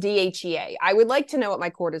markers, DHEA. I would like to know what my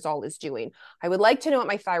cortisol is doing. I would like to know what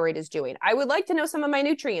my thyroid is doing. I would like to know some of my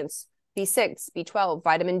nutrients, B6, B12,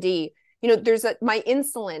 vitamin D. There's my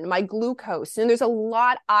insulin, my glucose, and there's a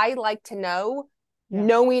lot I like to know,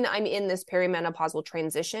 knowing I'm in this perimenopausal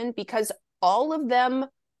transition, because all of them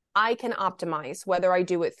I can optimize, whether I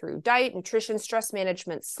do it through diet, nutrition, stress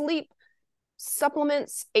management, sleep,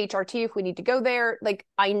 supplements, HRT if we need to go there. Like,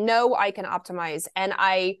 I know I can optimize. And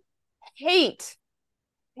I hate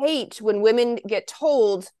when women get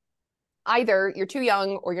told either you're too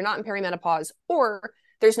young, or you're not in perimenopause, or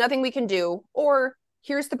there's nothing we can do, or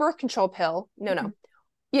here's the birth control pill. No.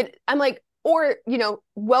 I'm like, or,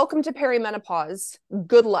 welcome to perimenopause.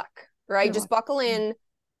 Good luck, right? Just buckle in.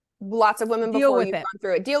 Lots of women before you've gone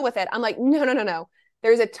through it, deal with it. I'm like, no.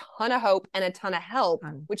 There's a ton of hope and a ton of help,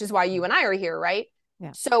 which is why you and I are here, right?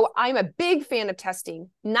 Yeah. So I'm a big fan of testing,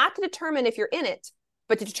 not to determine if you're in it,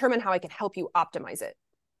 but to determine how I can help you optimize it.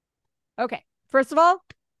 Okay. First of all,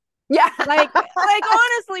 yeah, like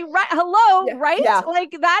honestly, right? Hello, yeah. Right? Yeah.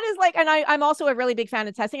 Like, that is like, and I'm also a really big fan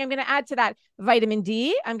of testing. I'm going to add to that vitamin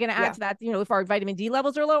D. I'm going to add to that, if our vitamin D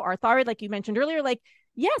levels are low, our thyroid, like you mentioned earlier, like,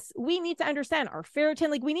 yes, we need to understand our ferritin.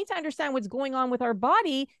 Like, we need to understand what's going on with our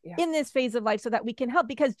body in this phase of life so that we can help.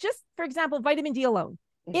 Because just, for example, vitamin D alone,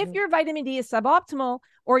 if your vitamin D is suboptimal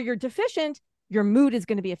or you're deficient, your mood is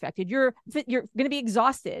going to be affected. You're going to be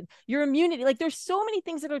exhausted. Your immunity, like, there's so many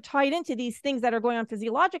things that are tied into these things that are going on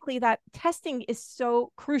physiologically, that testing is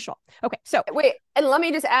so crucial. Okay. So wait, and let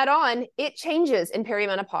me just add on, it changes in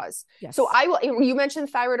perimenopause. Yes. So you mentioned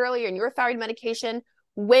thyroid earlier, and your thyroid medication,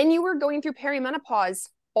 when you were going through perimenopause,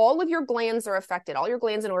 all of your glands are affected. All your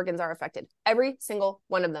glands and organs are affected. Every single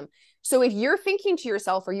one of them. So if you're thinking to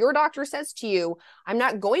yourself, or your doctor says to you, I'm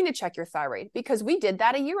not going to check your thyroid because we did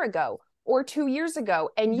that a year ago or 2 years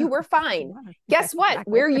ago and you were fine. Guess what?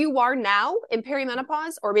 Exactly. Where you are now in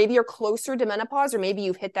perimenopause, or maybe you're closer to menopause, or maybe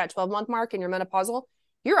you've hit that 12-month mark and you're menopausal,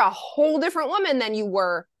 you're a whole different woman than you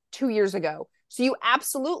were 2 years ago. So you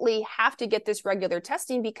absolutely have to get this regular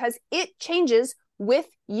testing, because it changes with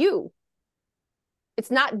you.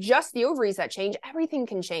 It's not just the ovaries that change. Everything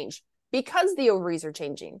can change because the ovaries are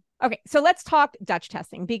changing. Okay, so let's talk Dutch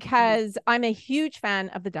testing, because I'm a huge fan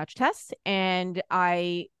of the Dutch test, and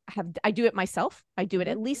I do it myself. I do it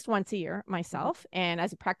at least once a year myself. And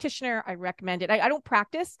as a practitioner, I recommend it. I don't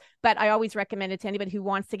practice, but I always recommend it to anybody who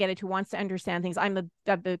wants to get it, who wants to understand things. I'm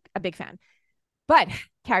a big fan. But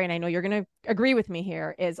Carrie, and I know you're going to agree with me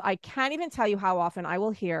here, is I can't even tell you how often I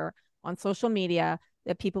will hear on social media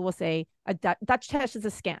that people will say a Dutch test is a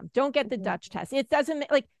scam. Don't get the Dutch test. It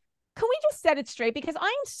doesn't, like, can we just set it straight? Because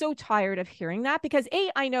I'm so tired of hearing that. Because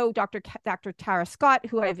I know Dr. Tara Scott,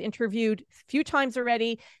 who I've interviewed a few times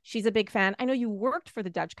already. She's a big fan. I know you worked for the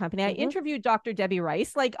Dutch company. I interviewed Dr. Debbie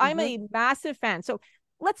Rice. Like, I'm a massive fan. So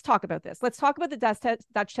let's talk about this. Let's talk about the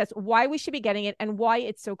Dutch test, why we should be getting it, and why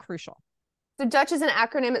it's so crucial. So Dutch is an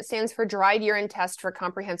acronym. It stands for Dried Urine Test for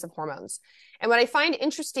Comprehensive Hormones. And what I find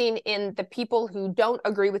interesting in the people who don't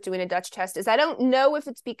agree with doing a Dutch test is, I don't know if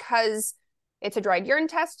it's because it's a dried urine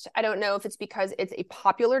test. I don't know if it's because it's a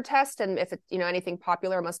popular test, and if it's, anything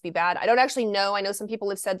popular must be bad. I don't actually know. I know some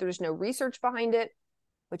people have said there's no research behind it,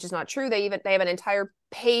 which is not true. They have an entire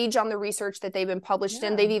page on the research that they've been published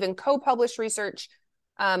in. They've even co-published research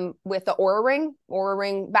with the Oura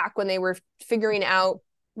Ring back when they were figuring out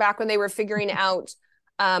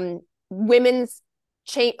women's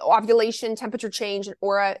ovulation temperature change and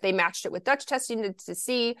Oura. They matched it with Dutch testing to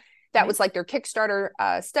see. That was like their Kickstarter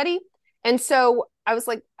study. And so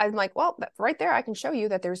I'm like, well, right there, I can show you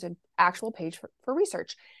that there's an actual page for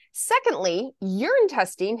research. Secondly, urine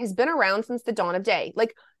testing has been around since the dawn of day.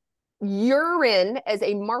 Like, urine as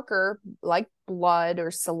a marker, like blood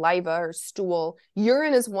or saliva or stool,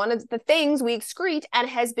 urine is one of the things we excrete and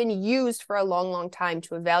has been used for a long, long time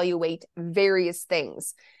to evaluate various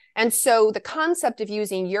things. And so the concept of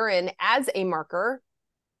using urine as a marker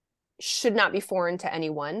should not be foreign to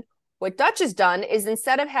anyone. What Dutch has done is,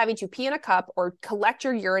 instead of having to pee in a cup or collect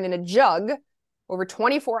your urine in a jug over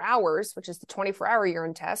 24 hours, which is the 24-hour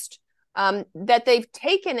urine test, that they've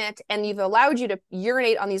taken it and you've allowed you to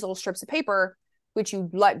urinate on these little strips of paper, which you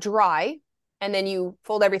let dry, and then you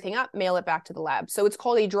fold everything up, mail it back to the lab. So it's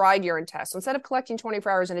called a dried urine test. So instead of collecting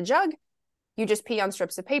 24 hours in a jug, you just pee on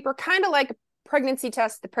strips of paper, kind of like a pregnancy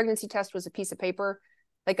test. The pregnancy test was a piece of paper,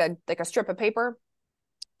 like a strip of paper,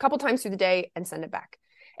 a couple times through the day, and send it back.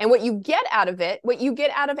 And what you get out of it, what you get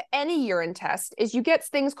out of any urine test, is you get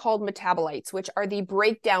things called metabolites, which are the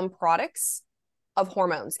breakdown products of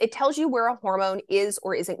hormones. It tells you where a hormone is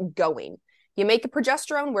or isn't going. You make a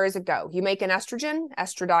progesterone, where does it go? You make an estrogen,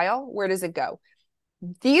 estradiol, where does it go?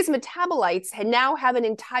 These metabolites now have an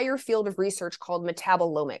entire field of research called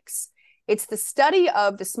metabolomics. It's the study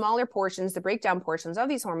of the smaller portions, the breakdown portions of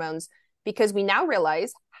these hormones, because we now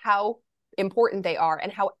realize how important they are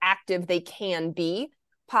and how active they can be,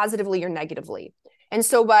 positively or negatively. And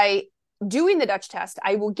so by doing the Dutch test,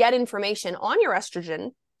 I will get information on your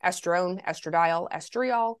estrogen, estrone, estradiol,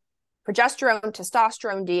 estriol, progesterone,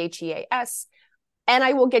 testosterone, DHEAS, and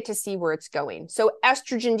I will get to see where it's going. So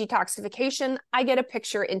estrogen detoxification, I get a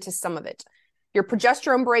picture into some of it. Your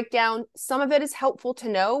progesterone breakdown, some of it is helpful to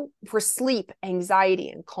know for sleep, anxiety,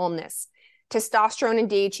 and calmness. Testosterone and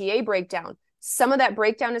DHEA breakdown, some of that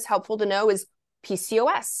breakdown is helpful to know is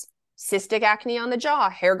PCOS, cystic acne on the jaw,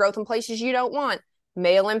 hair growth in places you don't want,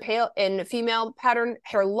 male and female pattern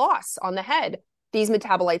hair loss on the head. These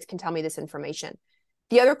metabolites can tell me this information.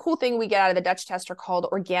 The other cool thing we get out of the Dutch test are called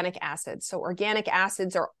organic acids. So organic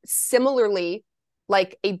acids are similarly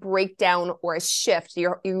like a breakdown or a shift.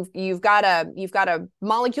 You've got a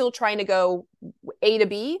molecule trying to go A to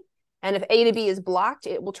B, and if A to B is blocked,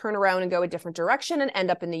 it will turn around and go a different direction and end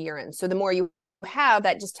up in the urine. So the more you have,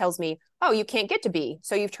 that just tells me, oh, you can't get to B,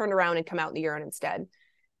 so you've turned around and come out in the urine instead.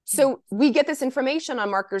 So we get this information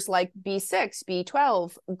on markers like B6,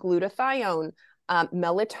 B12, glutathione,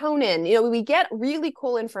 melatonin. We get really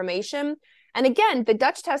cool information. And again, the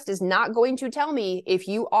Dutch test is not going to tell me if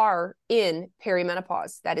you are in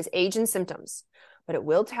perimenopause. That is age and symptoms. But it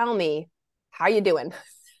will tell me, how you doing?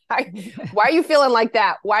 Why are you feeling like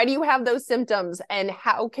that? Why do you have those symptoms? And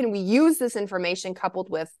how can we use this information coupled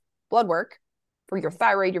with blood work for your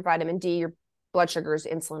thyroid, your vitamin D, your blood sugars,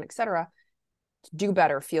 insulin, et cetera, to do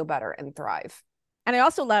better, feel better, and thrive. And I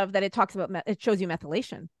also love that it talks about, it shows you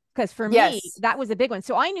methylation. Because for Yes. me, that was a big one.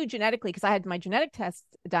 So I knew genetically, because I had my genetic test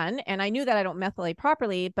done, and I knew that I don't methylate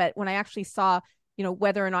properly. But when I actually saw,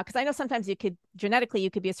 whether or not, because I know sometimes you could genetically,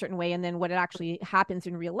 you could be a certain way, and then what it actually happens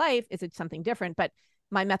in real life is it's something different. But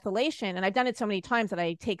my methylation, and I've done it so many times that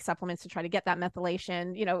I take supplements to try to get that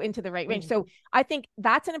methylation, into the right range. So I think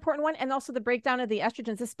that's an important one. And also the breakdown of the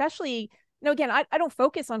estrogens, especially, again, I don't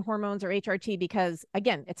focus on hormones or HRT because,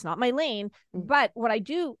 again, it's not my lane. But what I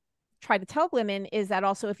do try to tell women is that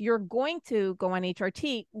also, if you're going to go on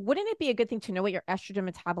HRT, wouldn't it be a good thing to know what your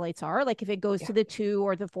estrogen metabolites are? Like if it goes to the 2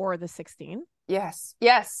 or the 4 or the 16? Yes,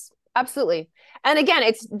 absolutely. And again,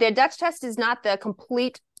 it's the Dutch test is not the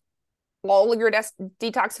complete all of your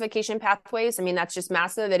detoxification pathways. I mean, that's just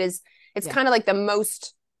massive. It's kind of like the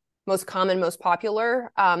most common, most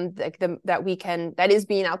popular, that is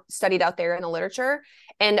being studied out there in the literature.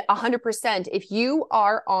 And 100%, if you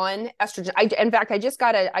are on estrogen, in fact, I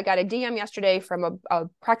got a DM yesterday from a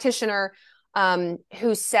practitioner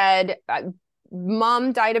who said,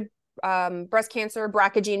 mom died of breast cancer,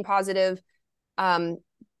 BRCA gene positive.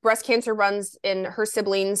 Breast cancer runs in her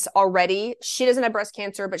siblings already. She doesn't have breast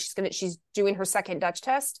cancer, but she's doing her second Dutch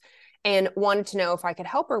test and wanted to know if I could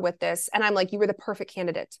help her with this. And I'm like, you were the perfect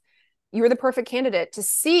candidate. You were the perfect candidate to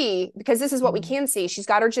see, because this is what we can see. She's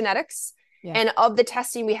got her genetics, and of the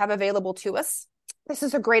testing we have available to us, this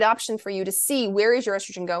is a great option for you to see where is your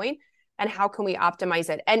estrogen going and how can we optimize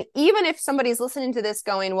it. And even if somebody's listening to this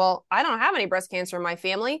going, well, I don't have any breast cancer in my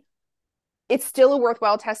family, it's still a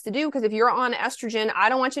worthwhile test to do, because if you're on estrogen, I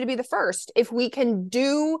don't want you to be the first. If we can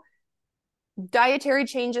do dietary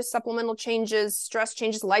changes, supplemental changes, stress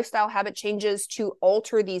changes, lifestyle habit changes to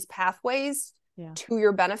alter these pathways to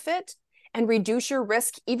your benefit and reduce your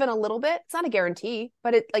risk even a little bit, it's not a guarantee,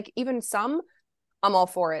 but even some, I'm all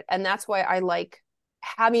for it. And that's why I like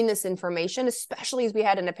having this information, especially as we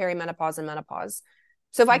head into perimenopause and menopause.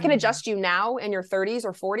 So if I can adjust you now in your 30s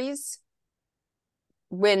or 40s,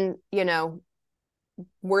 when,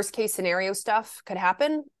 worst case scenario stuff could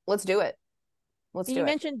happen, let's do it. You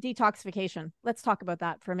mentioned detoxification. Let's talk about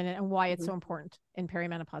that for a minute and why it's so important in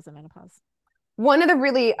perimenopause and menopause. One of the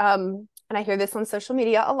really, and I hear this on social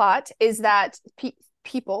media a lot, is that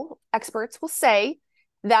experts will say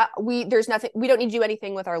that we don't need to do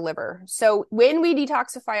anything with our liver. So when we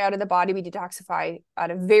detoxify out of the body, we detoxify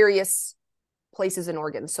out of various places and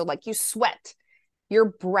organs. So like you sweat, your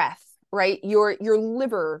breath, right? Your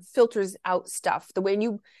liver filters out stuff. The way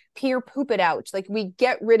you pee or poop it out, like we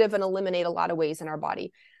get rid of and eliminate a lot of ways in our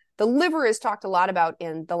body. The liver is talked a lot about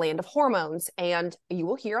in the land of hormones, and you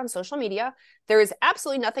will hear on social media, there is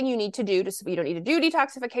absolutely nothing you need to do. You don't need to do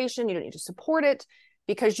detoxification. You don't need to support it,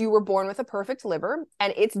 because you were born with a perfect liver,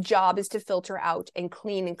 and its job is to filter out and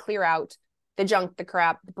clean and clear out the junk, the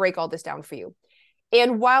crap, break all this down for you.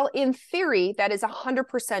 And while in theory, that is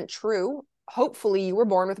 100% true, hopefully you were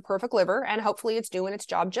born with a perfect liver and hopefully it's doing its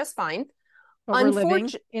job just fine. But we're living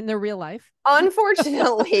in the real life.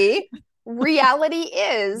 Unfortunately, reality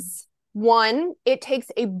is, one, it takes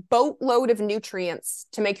a boatload of nutrients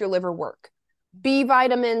to make your liver work. B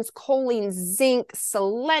vitamins, choline, zinc,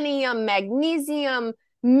 selenium, magnesium,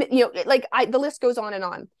 the list goes on and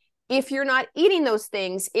on. If you're not eating those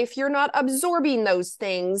things, if you're not absorbing those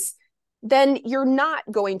things, then you're not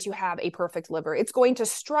going to have a perfect liver. It's going to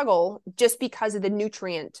struggle just because of the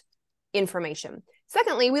nutrient information.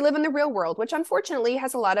 Secondly, we live in the real world, which unfortunately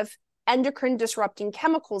has a lot of endocrine disrupting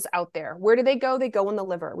chemicals out there. Where do they go? They go in the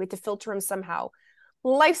liver. We have to filter them somehow.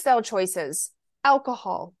 Lifestyle choices,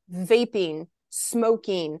 alcohol, vaping,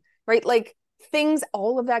 smoking, right? Like things,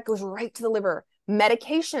 all of that goes right to the liver.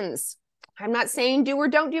 Medications. I'm not saying do or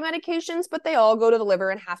don't do medications, but they all go to the liver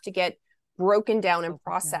and have to get broken down and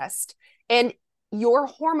processed. And your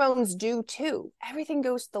hormones do too. Everything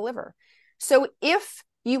goes to the liver. So if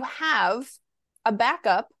you have a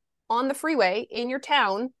backup on the freeway in your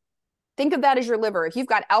town, think of that as your liver. If you've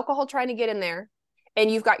got alcohol trying to get in there, and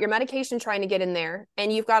you've got your medication trying to get in there,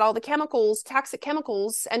 and you've got all the chemicals, toxic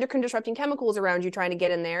chemicals, endocrine disrupting chemicals around you trying to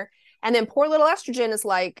get in there, and then poor little estrogen is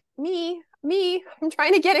like, me, I'm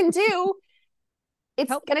trying to get in too.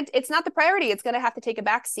 It's not the priority. It's going to have to take a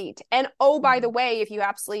back seat. And oh, by the way, if you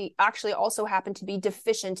actually also happen to be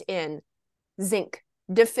deficient in zinc,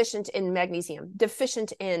 deficient in magnesium,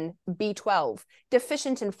 deficient in B12,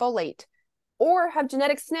 deficient in folate, or have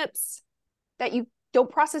genetic SNPs that you don't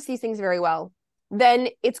process these things very well, then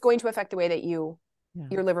it's going to affect the way that your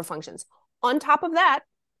liver functions. On top of that,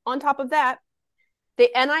 the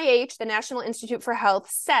NIH, the National Institute for Health,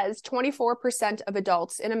 says 24% of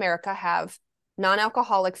adults in America have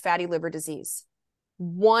non-alcoholic fatty liver disease.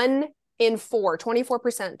 1 in 4,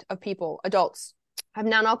 24% of adults, have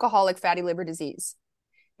non-alcoholic fatty liver disease.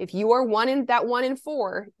 If you are 1 in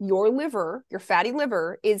 4, your liver, your fatty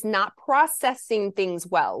liver, is not processing things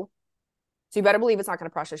well. So you better believe it's not going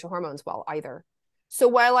to process your hormones well either. So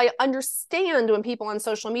while I understand when people on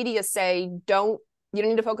social media say, you don't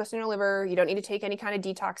need to focus on your liver, you don't need to take any kind of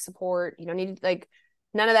detox support, you don't need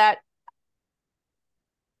none of that.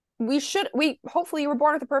 Hopefully you were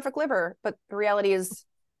born with a perfect liver, but the reality is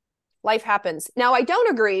life happens. Now, I don't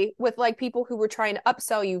agree with people who were trying to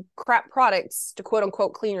upsell you crap products to quote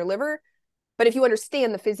unquote clean your liver. But if you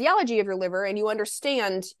understand the physiology of your liver and you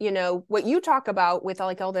understand, what you talk about with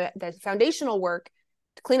all the foundational work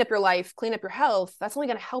to clean up your life, clean up your health, that's only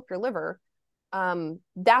going to help your liver.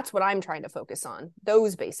 That's what I'm trying to focus on,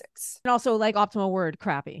 those basics. And also optimal word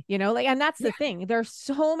crappy, and that's the thing. There's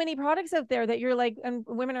so many products out there that you're and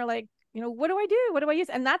women are like, what do I do? What do I use?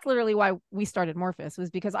 And that's literally why we started Morphus, was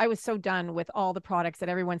because I was so done with all the products that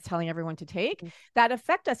everyone's telling everyone to take that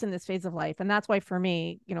affect us in this phase of life. And that's why for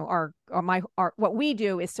me, our what we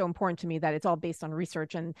do is so important to me, that it's all based on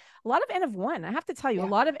research and a lot of N of 1. I have to tell you, a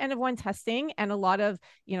lot of N of 1 testing and a lot of,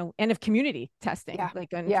 N of community testing,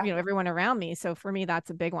 everyone around me. So for me, that's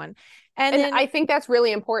a big one. And then, I think that's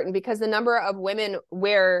really important, because the number of women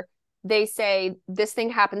where they say this thing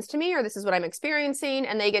happens to me, or this is what I'm experiencing,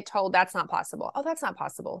 and they get told that's not possible. Oh, that's not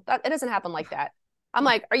possible. It doesn't happen like that. I'm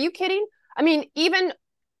like, are you kidding? I mean, even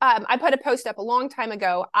I put a post up a long time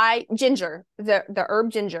ago. Ginger, the herb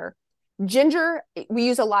ginger, we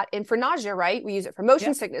use a lot for nausea, right? We use it for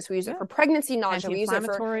motion sickness. We use it for pregnancy nausea. We use it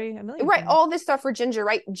for all this stuff for ginger,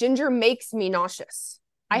 right? Ginger makes me nauseous.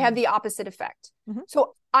 I have the opposite effect.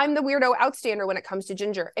 So I'm the weirdo outstander when it comes to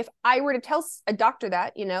ginger. If I were to tell a doctor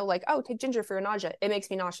that, oh, take ginger for your nausea, it makes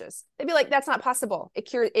me nauseous, they'd be like, that's not possible.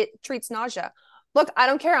 It treats nausea. Look, I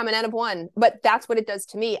don't care. I'm an N of 1, but that's what it does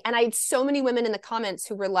to me. And I had so many women in the comments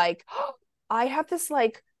who were like, oh, I have this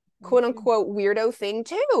quote unquote weirdo thing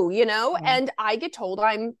too, and I get told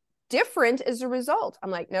I'm different as a result.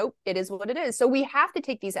 I'm like, nope, it is what it is. So we have to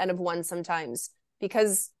take these N of 1 sometimes,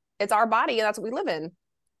 because it's our body and that's what we live in.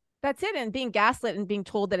 That's it. And being gaslit and being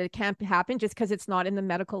told that it can't happen just because it's not in the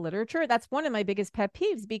medical literature. That's one of my biggest pet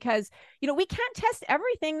peeves, because, we can't test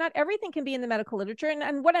everything. Not everything can be in the medical literature.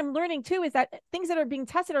 And what I'm learning too is that things that are being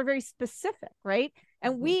tested are very specific, right?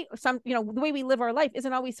 And the way we live our life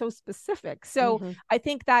isn't always so specific. So I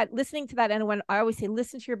think that listening to that, and when I always say,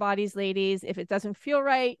 listen to your bodies, ladies, if it doesn't feel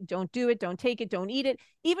right, don't do it, don't take it, don't eat it.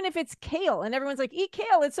 Even if it's kale and everyone's like, eat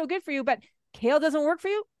kale, it's so good for you, but kale doesn't work for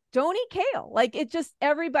you, don't eat kale.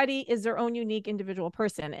 Everybody is their own unique individual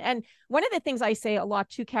person. And one of the things I say a lot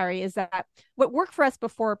to Carrie is that what worked for us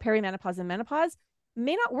before perimenopause and menopause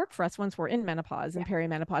may not work for us once we're in menopause and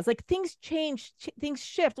perimenopause. Like things change, things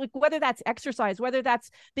shift, like whether that's exercise, whether that's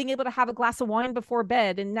being able to have a glass of wine before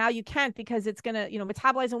bed and now you can't because it's going to,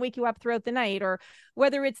 metabolize and wake you up throughout the night, or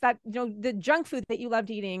whether it's that, the junk food that you loved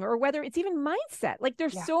eating, or whether it's even mindset. Like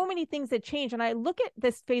there's so many things that change. And I look at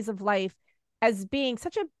this phase of life as being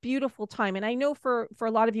such a beautiful time. And I know for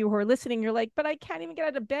a lot of you who are listening, you're like, but I can't even get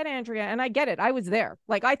out of bed, Andrea. And I get it. I was there.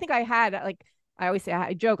 Like, I think I had like, I always say,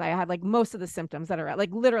 I joke, I had like most of the symptoms that are like,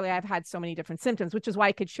 literally, I've had so many different symptoms, which is why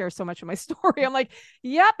I could share so much of my story. I'm like,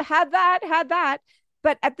 yep, had that.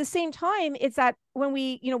 But at the same time, it's that when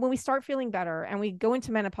we start feeling better and we go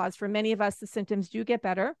into menopause, for many of us, the symptoms do get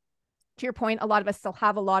better. To your point, a lot of us still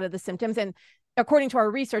have a lot of the symptoms. And according to our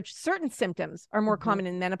research, certain symptoms are more common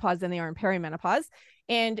in menopause than they are in perimenopause.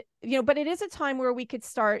 And, but it is a time where we could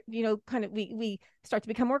start, we start to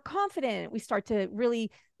become more confident. We start to really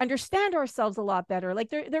understand ourselves a lot better. Like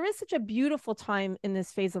there is such a beautiful time in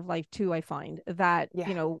this phase of life too, I find that,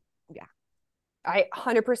 I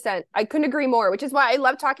 100%, I couldn't agree more, which is why I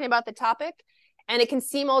love talking about the topic. And it can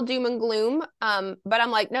seem all doom and gloom. But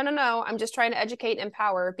I'm like, no, I'm just trying to educate and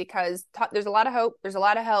empower, because there's a lot of hope. There's a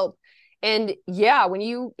lot of help. And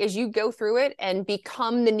as you go through it and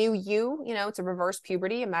become the new you, it's a reverse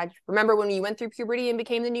puberty. Remember when you went through puberty and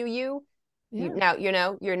became the new you? Yeah.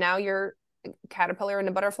 You're now your caterpillar and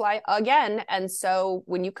a butterfly again. And so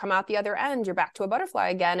when you come out the other end, you're back to a butterfly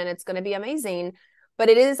again, and it's going to be amazing. But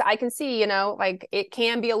I can see, like it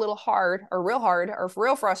can be a little hard or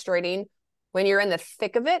real frustrating when you're in the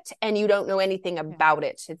thick of it and you don't know anything about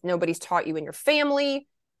it. If nobody's taught you in your family.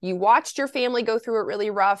 You watched your family go through it really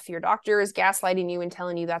rough. Your doctor is gaslighting you and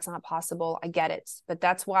telling you that's not possible. I get it. But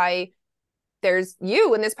that's why there's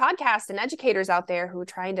you in this podcast and educators out there who are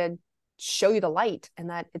trying to show you the light, and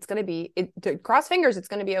that it's going to be, cross fingers, it's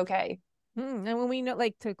going to be okay. And when we know,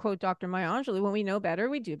 like to quote Dr. Maya Angelou, when we know better,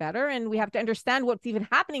 we do better. And we have to understand what's even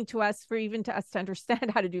happening to us for even to us to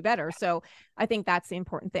understand how to do better. So I think that's the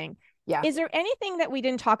important thing. Yeah. Is there anything that we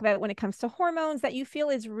didn't talk about when it comes to hormones that you feel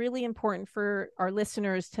is really important for our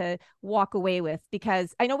listeners to walk away with?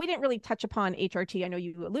 Because I know we didn't really touch upon HRT. I know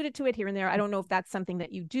you alluded to it here and there. I don't know if that's something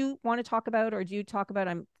that you do want to talk about or do you talk about.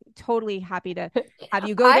 I'm totally happy to have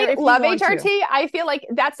you go there. I love HRT. I feel like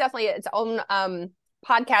that's definitely its own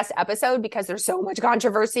podcast episode, because there's so much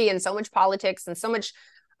controversy and so much politics and so much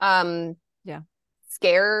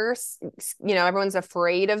scares, everyone's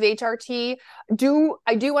afraid of HRT.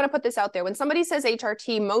 I do want to put this out there. When somebody says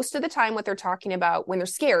HRT, most of the time what they're talking about when they're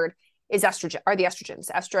scared is the estrogens,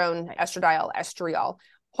 estrone, estradiol, estriol.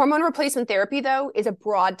 Hormone replacement therapy, though, is a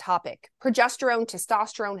broad topic. Progesterone,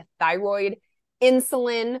 testosterone, thyroid,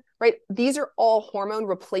 insulin, right? These are all hormone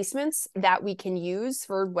replacements that we can use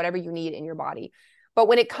for whatever you need in your body. But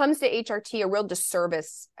when it comes to HRT, a real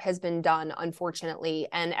disservice has been done, unfortunately.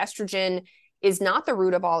 And estrogen is not the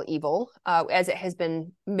root of all evil, as it has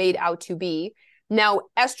been made out to be. Now,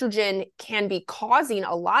 estrogen can be causing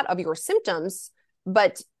a lot of your symptoms,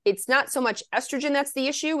 but it's not so much estrogen that's the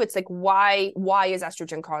issue. It's like, why is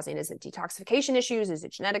estrogen causing? Is it detoxification issues? Is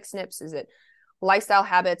it genetic SNPs? Is it lifestyle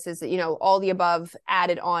habits? Is it, all the above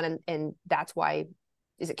added on? And that's why,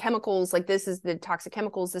 is it chemicals? Like, this is the toxic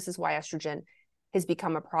chemicals. This is why estrogen has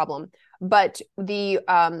become a problem. But the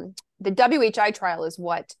WHI trial is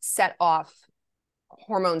what set off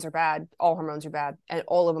hormones are bad, all hormones are bad, and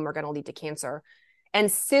all of them are going to lead to cancer.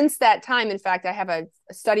 And since that time, in fact, I have a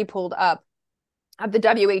study pulled up of the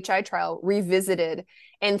WHI trial revisited.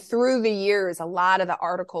 And through the years, a lot of the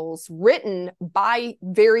articles written by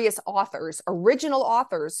various authors, original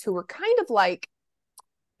authors, who were kind of like,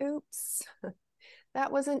 oops,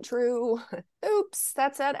 that wasn't true. Oops,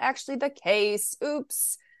 that's not actually the case.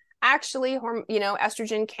 Oops, actually,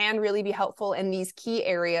 estrogen can really be helpful in these key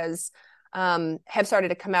areas. Have started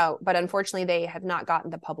to come out, but unfortunately they have not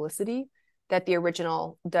gotten the publicity that the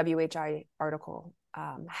original WHI article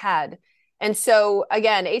had. And so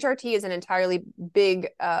again, HRT is an entirely big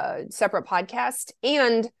separate podcast.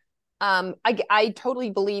 And I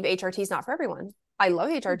totally believe HRT is not for everyone. I love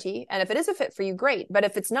HRT. And if it is a fit for you, great. But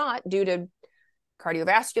if it's not, due to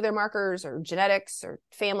cardiovascular markers or genetics or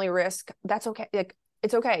family risk, that's okay. Like,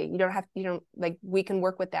 it's okay. We can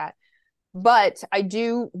work with that. But I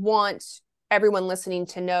do want everyone listening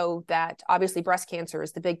to know that obviously breast cancer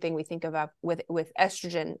is the big thing we think of with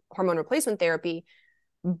estrogen hormone replacement therapy.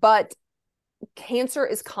 But cancer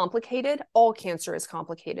is complicated. All cancer is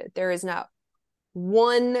complicated. There is not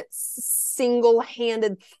one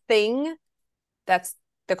single-handed thing that's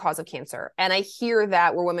the cause of cancer. And I hear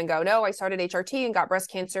that where women go, no, I started HRT and got breast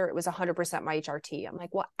cancer. It was 100% my HRT. I'm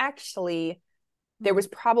like, well, actually, there was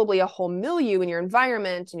probably a whole milieu in your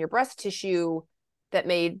environment and your breast tissue that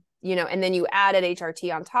made, and then you added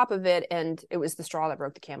HRT on top of it, and it was the straw that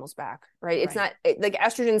broke the camel's back, right? It's not like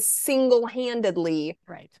estrogen single-handedly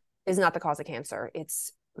is not the cause of cancer.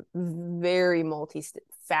 It's very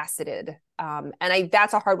multifaceted. And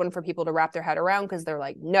that's a hard one for people to wrap their head around, because they're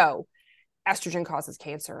like, no, estrogen causes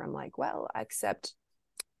cancer. I'm like, well, except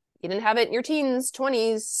you didn't have it in your teens,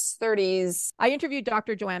 20s, 30s. I interviewed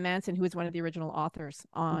Dr. Joanne Manson, who was one of the original authors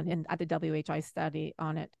at the WHI study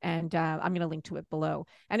on it. And I'm going to link to it below.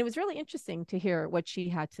 And it was really interesting to hear what she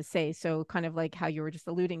had to say. So kind of like how you were just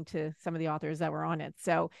alluding to some of the authors that were on it.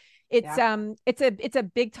 So it's a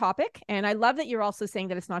big topic. And I love that you're also saying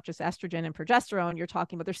that it's not just estrogen and progesterone. You're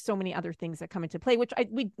talking about there's so many other things that come into play, which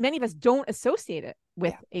many of us don't associate it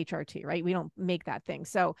with HRT, right? We don't make that thing.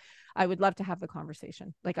 So I would love to have the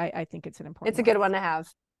conversation. Like, I think it's an important It's a good one to have.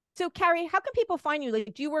 So Carrie, how can people find you?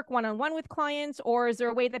 Like, do you work one-on-one with clients, or is there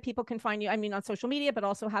a way that people can find you? I mean, on social media, but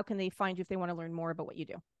also how can they find you if they want to learn more about what you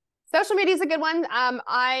do? Social media is a good one.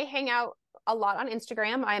 I hang out a lot on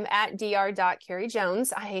Instagram. I'm at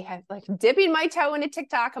dr.carriejones. I have like dipping my toe into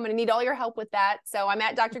TikTok. I'm going to need all your help with that. So I'm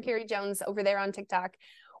at Dr. Carrie Jones over there on TikTok.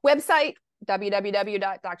 Website,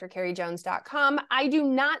 www.drcarriejones.com. I do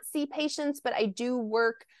not see patients, but I do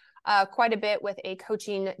work quite a bit with a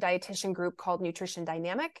coaching dietitian group called Nutrition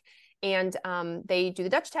Dynamic. And they do the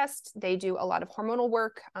Dutch test. They do a lot of hormonal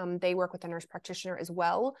work. They work with a nurse practitioner as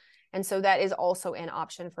well. And so that is also an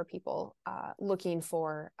option for people looking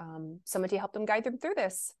for someone to help them guide them through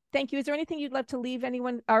this. Thank you. Is there anything you'd love to leave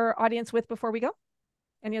our audience with before we go?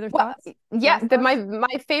 Any other thoughts? Yeah, my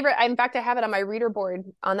favorite, in fact, I have it on my reader board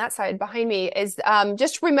on that side behind me, is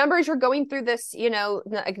just remember as you're going through this,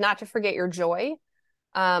 not to forget your joy,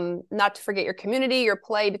 not to forget your community, your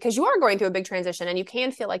play, because you are going through a big transition and you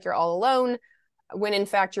can feel like you're all alone when in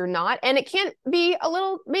fact you're not. And it can be a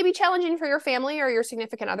little maybe challenging for your family or your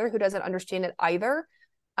significant other who doesn't understand it either.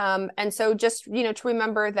 And so just, to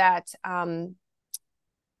remember that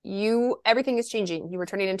everything is changing. You are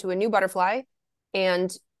turning into a new butterfly,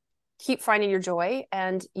 and keep finding your joy,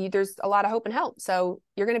 and there's a lot of hope and help. So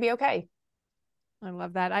you're going to be okay. I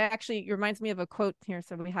love that. It reminds me of a quote here.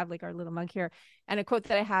 So we have like our little mug here. And a quote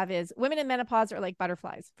that I have is, women in menopause are like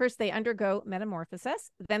butterflies. First, they undergo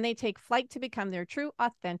metamorphosis. Then they take flight to become their true,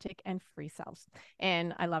 authentic, and free selves.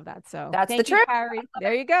 And I love that. So that's thank the you, truth. Carrie.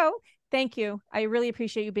 There you go. Thank you. I really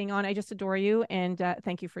appreciate you being on. I just adore you. And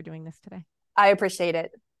thank you for doing this today. I appreciate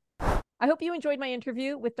it. I hope you enjoyed my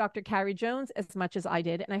interview with Dr. Carrie Jones as much as I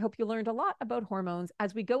did. And I hope you learned a lot about hormones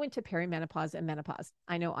as we go into perimenopause and menopause.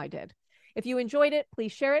 I know I did. If you enjoyed it,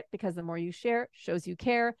 please share it, because the more you share shows you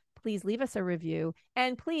care. Please leave us a review,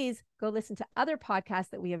 and please go listen to other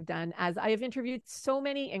podcasts that we have done, as I have interviewed so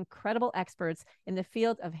many incredible experts in the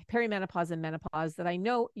field of perimenopause and menopause that I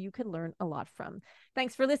know you can learn a lot from.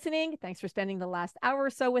 Thanks for listening. Thanks for spending the last hour or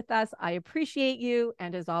so with us. I appreciate you.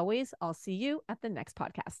 And as always, I'll see you at the next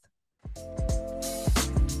podcast.